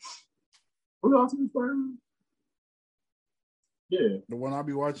 Was it Ultimate Spider-Man? Yeah, the one I'll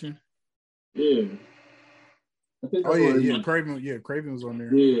be watching. Yeah. Yeah, Craven. Yeah, Craven was on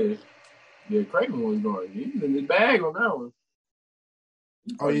there. Yeah, Craven was going. He was in his bag on that one.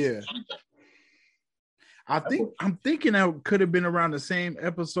 Oh yeah. I'm thinking that could have been around the same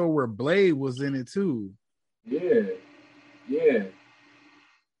episode where Blade was in it too. Yeah.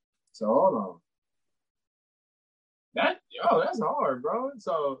 So hold on. That's hard, bro.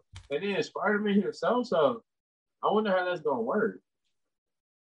 So and then Spider-Man himself. So I wonder how that's gonna work.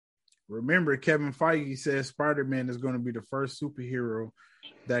 Remember, Kevin Feige says Spider-Man is going to be the first superhero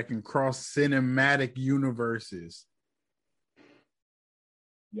that can cross cinematic universes.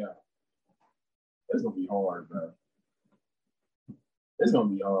 Yeah. It's going to be hard, bro. It's going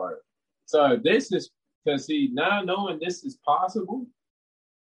to be hard. So this is, because see, now knowing this is possible,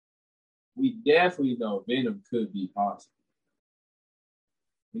 we definitely know Venom could be possible.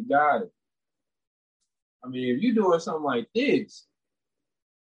 We got it. I mean, if you're doing something like this,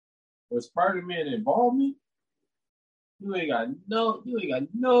 with Spider-Man involvement, you ain't got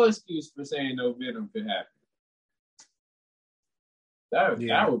no excuse for saying no Venom could happen.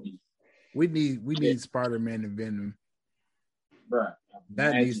 That would be. We need Spider-Man and Venom. Bruh,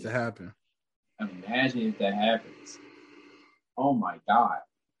 that needs to happen. Imagine if that happens. Oh my God.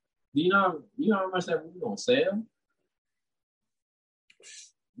 Do you know how much that movie gonna sell?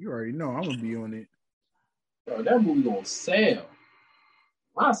 You already know I'm gonna be on it. Bro, that movie gonna sell.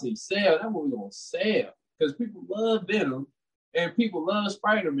 When I say sell, that movie gonna sell. Because people love Venom and people love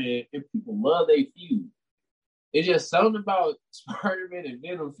Spider-Man and people love their feud. It's just something about Spider-Man and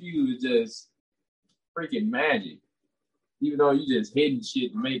Venom feud is just freaking magic. Even though you just hitting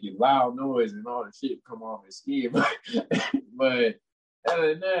shit to make it loud noise and all the shit come off his skin. But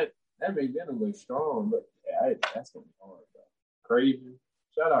other than that makes Venom look strong. But yeah, that's gonna be hard, bro. Craven.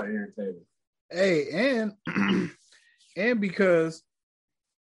 Shout out Aaron Taylor. Hey, and because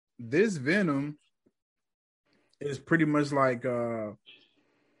this Venom is pretty much like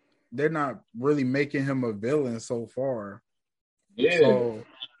they're not really making him a villain so far. Yeah. So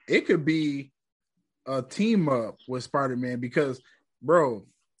it could be a team up with Spider-Man because, bro,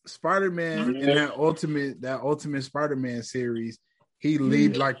 Spider-Man in that ultimate Spider-Man series, he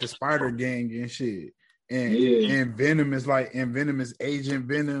lead like the Spider Gang and shit. And Venom is like, Venom is Agent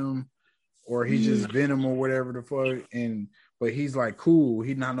Venom, or he's just Venom or whatever the fuck. But he's like cool.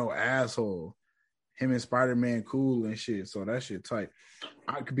 He's not no asshole. Him and Spider-Man cool and shit. So that shit tight.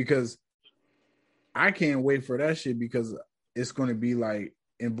 Because I can't wait for that shit because it's going to be like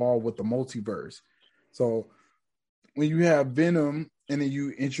involved with the multiverse. So when you have Venom and then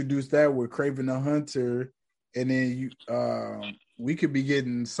you introduce that with Craven the Hunter, and then you we could be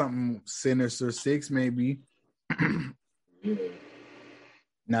getting something Sinister Six maybe.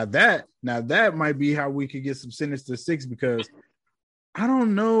 Now that might be how we could get some Sinister Six because I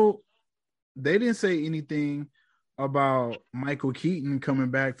don't know. They didn't say anything about Michael Keaton coming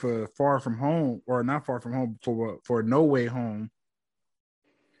back for Far From Home, or not Far From Home, for No Way Home,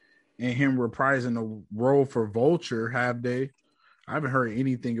 and him reprising the role for Vulture. Have they? I haven't heard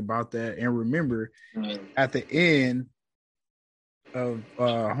anything about that. And remember, at the end of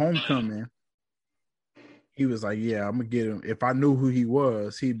Homecoming, he was like, "Yeah, I'm gonna get him. If I knew who he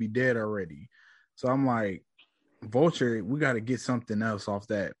was, he'd be dead already." So I'm like, Vulture, we got to get something else off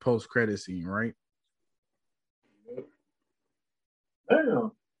that post credit scene, right?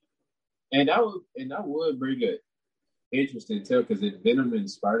 Damn. And that would bring a interesting tale because if Venom and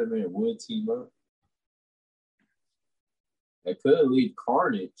Spider-Man would team up, that could lead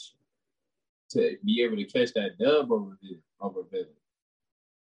Carnage to be able to catch that dub over Venom.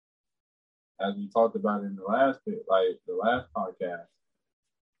 As we talked about in the last bit, like the last podcast.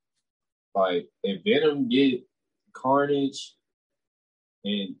 Like if Venom get Carnage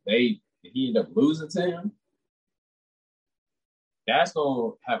and he end up losing to him, that's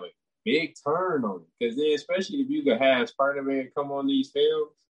gonna have a big turn on it. Because then, especially if you could have Spider-Man come on these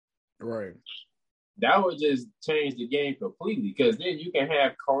films, right? That would just change the game completely. Because then you can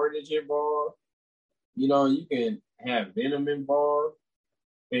have Carnage involved, you can have Venom involved,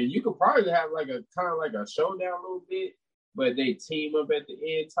 and you could probably have like a kind of like a showdown a little bit, but they team up at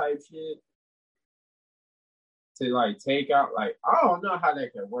the end type shit to like take out. Like I don't know how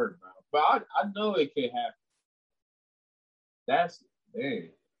that can work, bro, but I know it could happen. That's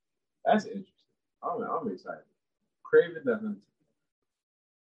interesting. I'm excited. Kraven the Hunter.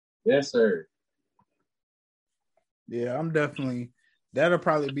 Yes, sir. Yeah, I'm definitely. That'll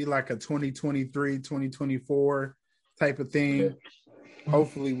probably be like a 2023, 2024 type of thing. Yeah.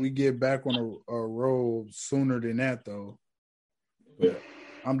 Hopefully, we get back on a road sooner than that, though. Yeah.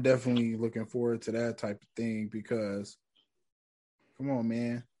 I'm definitely looking forward to that type of thing because, come on,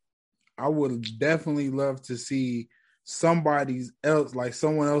 man. I would definitely love to see someone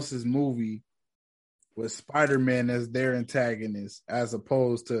else's movie with Spider-Man as their antagonist as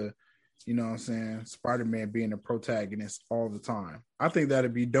opposed to, you know what I'm saying, Spider-Man being a protagonist all the time. I think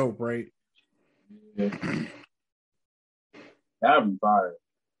that'd be dope, right? Yeah. That'd be fire.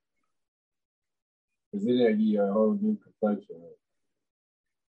 Because then it'd be a whole new complexion of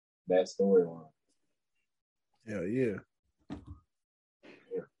that storyline. Yeah.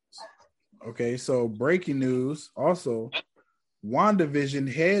 Okay, so breaking news. Also,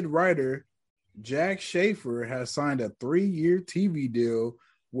 WandaVision head writer Jack Schaefer has signed a 3-year TV deal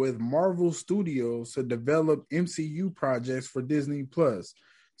with Marvel Studios to develop MCU projects for Disney Plus.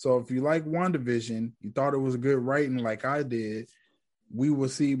 So if you like WandaVision, you thought it was good writing like I did, we will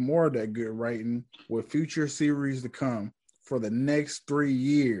see more of that good writing with future series to come for the next 3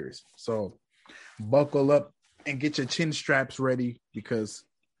 years. So buckle up and get your chin straps ready because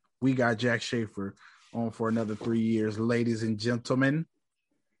we got Jack Schaefer on for another 3 years, ladies and gentlemen.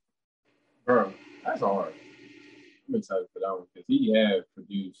 Bro, that's hard. I'm excited for that one because he had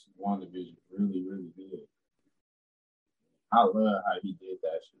produced WandaVision really, really good. I love how he did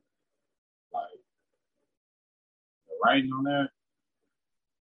that shit. Like, the writing on that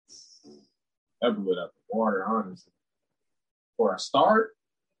blew it up the water, honestly. For a start,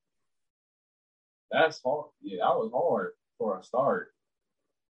 that's hard. Yeah, that was hard for a start.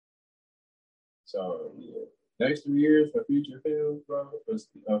 So, yeah. Next 3 years for future films, bro, for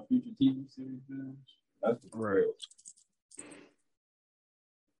future TV series films. That's right.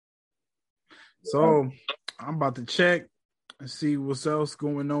 So I'm about to check and see what's else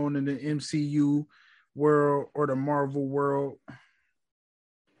going on in the MCU world or the Marvel world.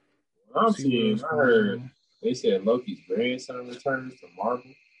 I'm seeing, I heard they said Loki's grandson returns to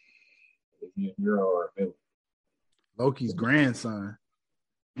Marvel. Is he a hero or a villain? Loki's grandson.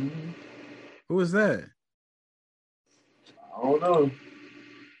 Mm-hmm. Who is that? I don't know.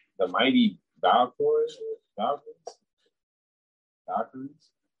 The mighty Valkyries? I don't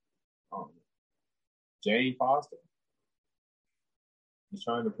know. Jane Foster? He's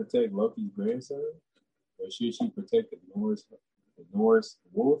trying to protect Loki's grandson? Or should she protect the Norse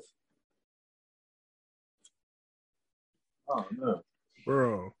wolf? I don't know.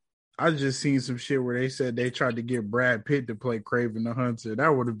 Bro, I just seen some shit where they said they tried to get Brad Pitt to play Kraven the Hunter. That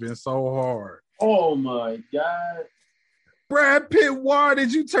would have been so hard. Oh my God. Brad Pitt, why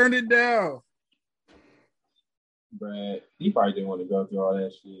did you turn it down? Brad, he probably didn't want to go through all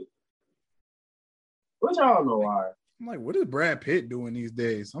that shit. Which I don't know why. I'm like, what is Brad Pitt doing these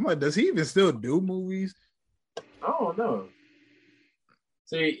days? I'm like, does he even still do movies? I don't know.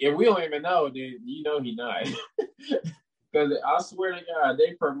 See, if we don't even know, then you know he not. Because I swear to God,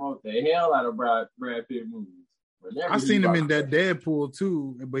 they promote the hell out of Brad Pitt movies. I seen him in that Deadpool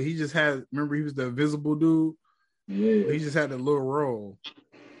too, but he just had, remember he was the invisible dude? Yeah. He just had a little role.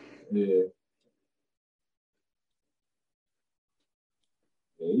 Yeah.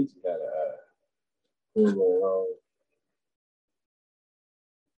 Yeah, he just had a cool little role.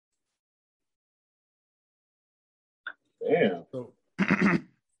 Damn. So,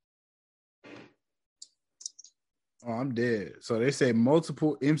 Oh, I'm dead. So they say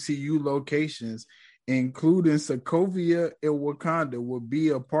multiple MCU locations, including Sokovia and Wakanda, will be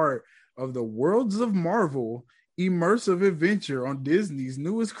a part of the Worlds of Marvel immersive adventure on Disney's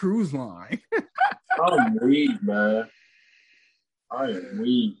newest cruise line. I'm weak, man. I am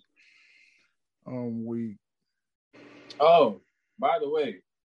weak. We Oh, by the way,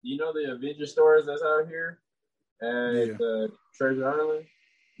 you know the Avengers stores that's out here yeah at Treasure Island?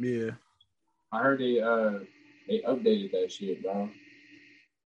 yeah. I heard they updated that shit, bro.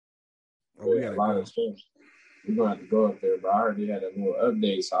 Oh, we With a gotta lot go. of stuff. We're gonna have to go up there, but I heard they had a little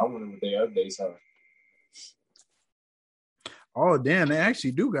update, so I wonder what their updates are. Oh damn, they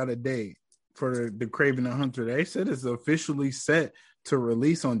actually do got a date for the Craven the Hunter. They said it's officially set to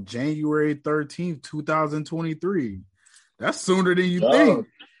release on January 13th, 2023. That's sooner than you Oh, think.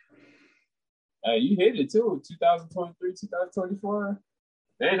 you hit it too. 2023, 2024.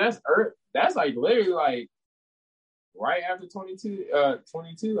 Man, that's like literally like right after 22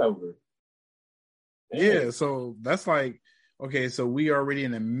 over. Damn. Yeah, so that's like okay, so we already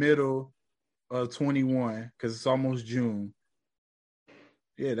in the middle of 21 because it's almost June.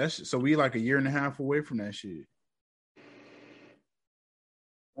 Yeah, that's so we like a year and a half away from that shit.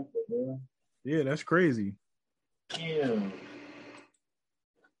 What the hell? Yeah, that's crazy. Damn.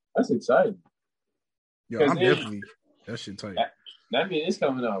 That's exciting. Yo, I'm then- definitely that shit tight. That means it's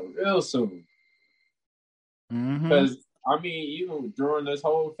coming out real soon. Mm-hmm. Because I mean, even during this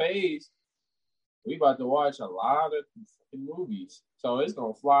whole phase, we about to watch a lot of movies, so it's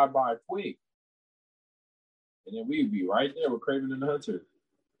gonna fly by quick, and then we'd be right there with Craven and the Hunter.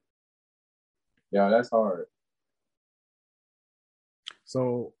 Yeah, that's hard.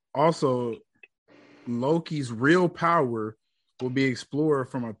 So also Loki's real power will be explored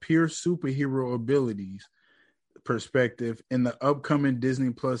from a pure superhero abilities perspective in the upcoming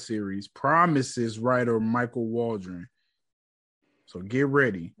Disney Plus series, promises writer Michael Waldron. So get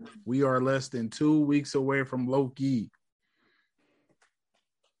ready. We are less than 2 weeks away from Loki.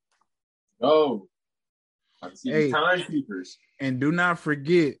 Oh, I see Hey, the timekeepers. and do not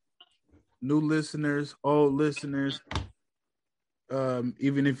forget, new listeners, old listeners,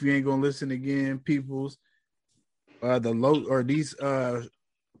 even if you ain't gonna listen again, peoples, these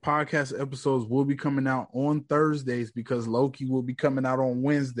podcast episodes will be coming out on Thursdays because Loki will be coming out on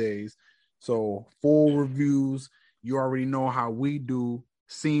Wednesdays. So full reviews, you already know how we do,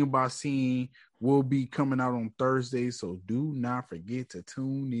 scene by scene, will be coming out on Thursdays. So do not forget to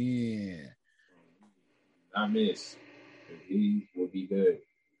tune in. I miss. He will be good.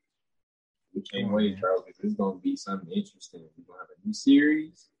 We can't wait, bro, because it's gonna be something interesting. We're gonna have a new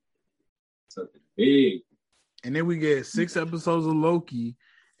series, something big. And then we get 6 episodes of Loki,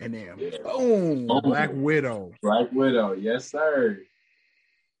 and then boom, Black Widow. Black Widow, yes, sir.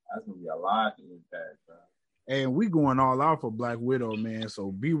 That's gonna be a lot to impact, bro. And we going all out for Black Widow, man.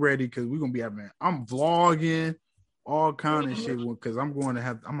 So be ready because we're gonna be having. I'm vlogging all kind of shit because I'm gonna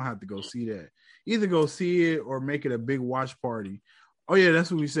have to go see that. Either go see it or make it a big watch party. Oh yeah,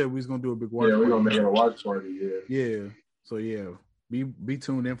 that's what we said. We was gonna do a big watch party. Yeah, we're gonna make it a watch party. Yeah. So yeah, be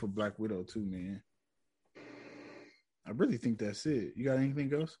tuned in for Black Widow too, man. I really think that's it. You got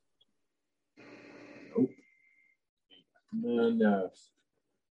anything else? Nope. No.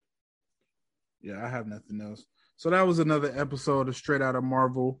 Yeah, I have nothing else. So that was another episode of Straight Outta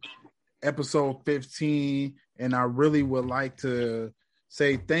Marvel, episode 15. And I really would like to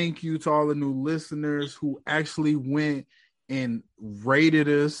say thank you to all the new listeners who actually went and rated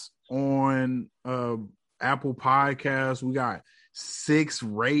us on Apple Podcasts. We got 6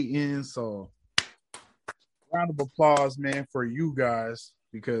 ratings. So round of applause, man, for you guys,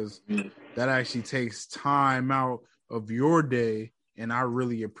 because that actually takes time out of your day. And I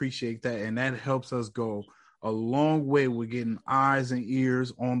really appreciate that. And that helps us go a long way with getting eyes and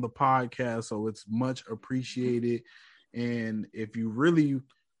ears on the podcast. So it's much appreciated. And if you really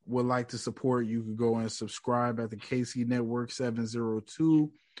would like to support, you can go and subscribe at the KC Network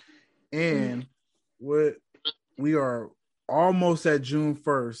 702. And we are almost at June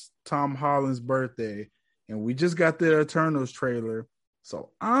 1st, Tom Holland's birthday. And we just got the Eternals trailer.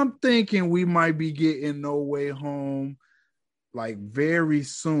 So I'm thinking we might be getting No Way Home like very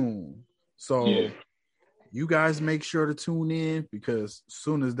soon. So you guys make sure to tune in because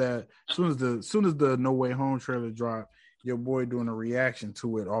soon as the No Way Home trailer drop, your boy doing a reaction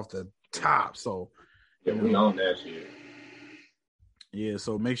to it off the top. So we on that shit. Yeah,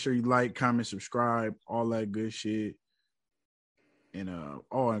 so make sure you like, comment, subscribe, all that good shit. And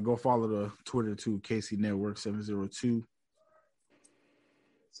and go follow the Twitter too, KC Network 702.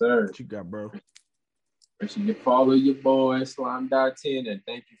 Sir. What you got, bro? Make sure you follow your boy Slime.10, and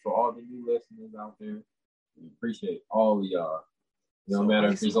thank you for all the new listeners out there. We appreciate all of y'all. No matter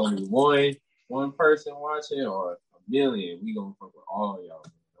if there's only one person watching or a million, we gonna fuck with all of y'all.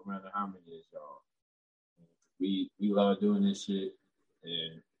 No matter how many is y'all. We love doing this shit,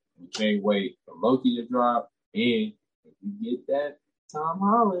 and we can't wait for Loki to drop. And if you get that Tom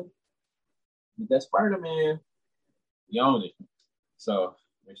Holland, get that Spider-Man, you own it. So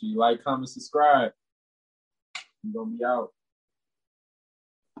make sure you like, comment, subscribe. We're gonna be out.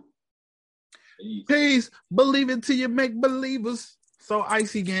 Peace. Believe it till you make believers. So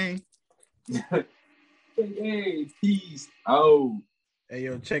icy gang. Hey, peace. Oh. Hey,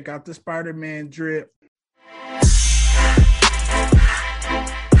 yo, check out the Spider-Man drip.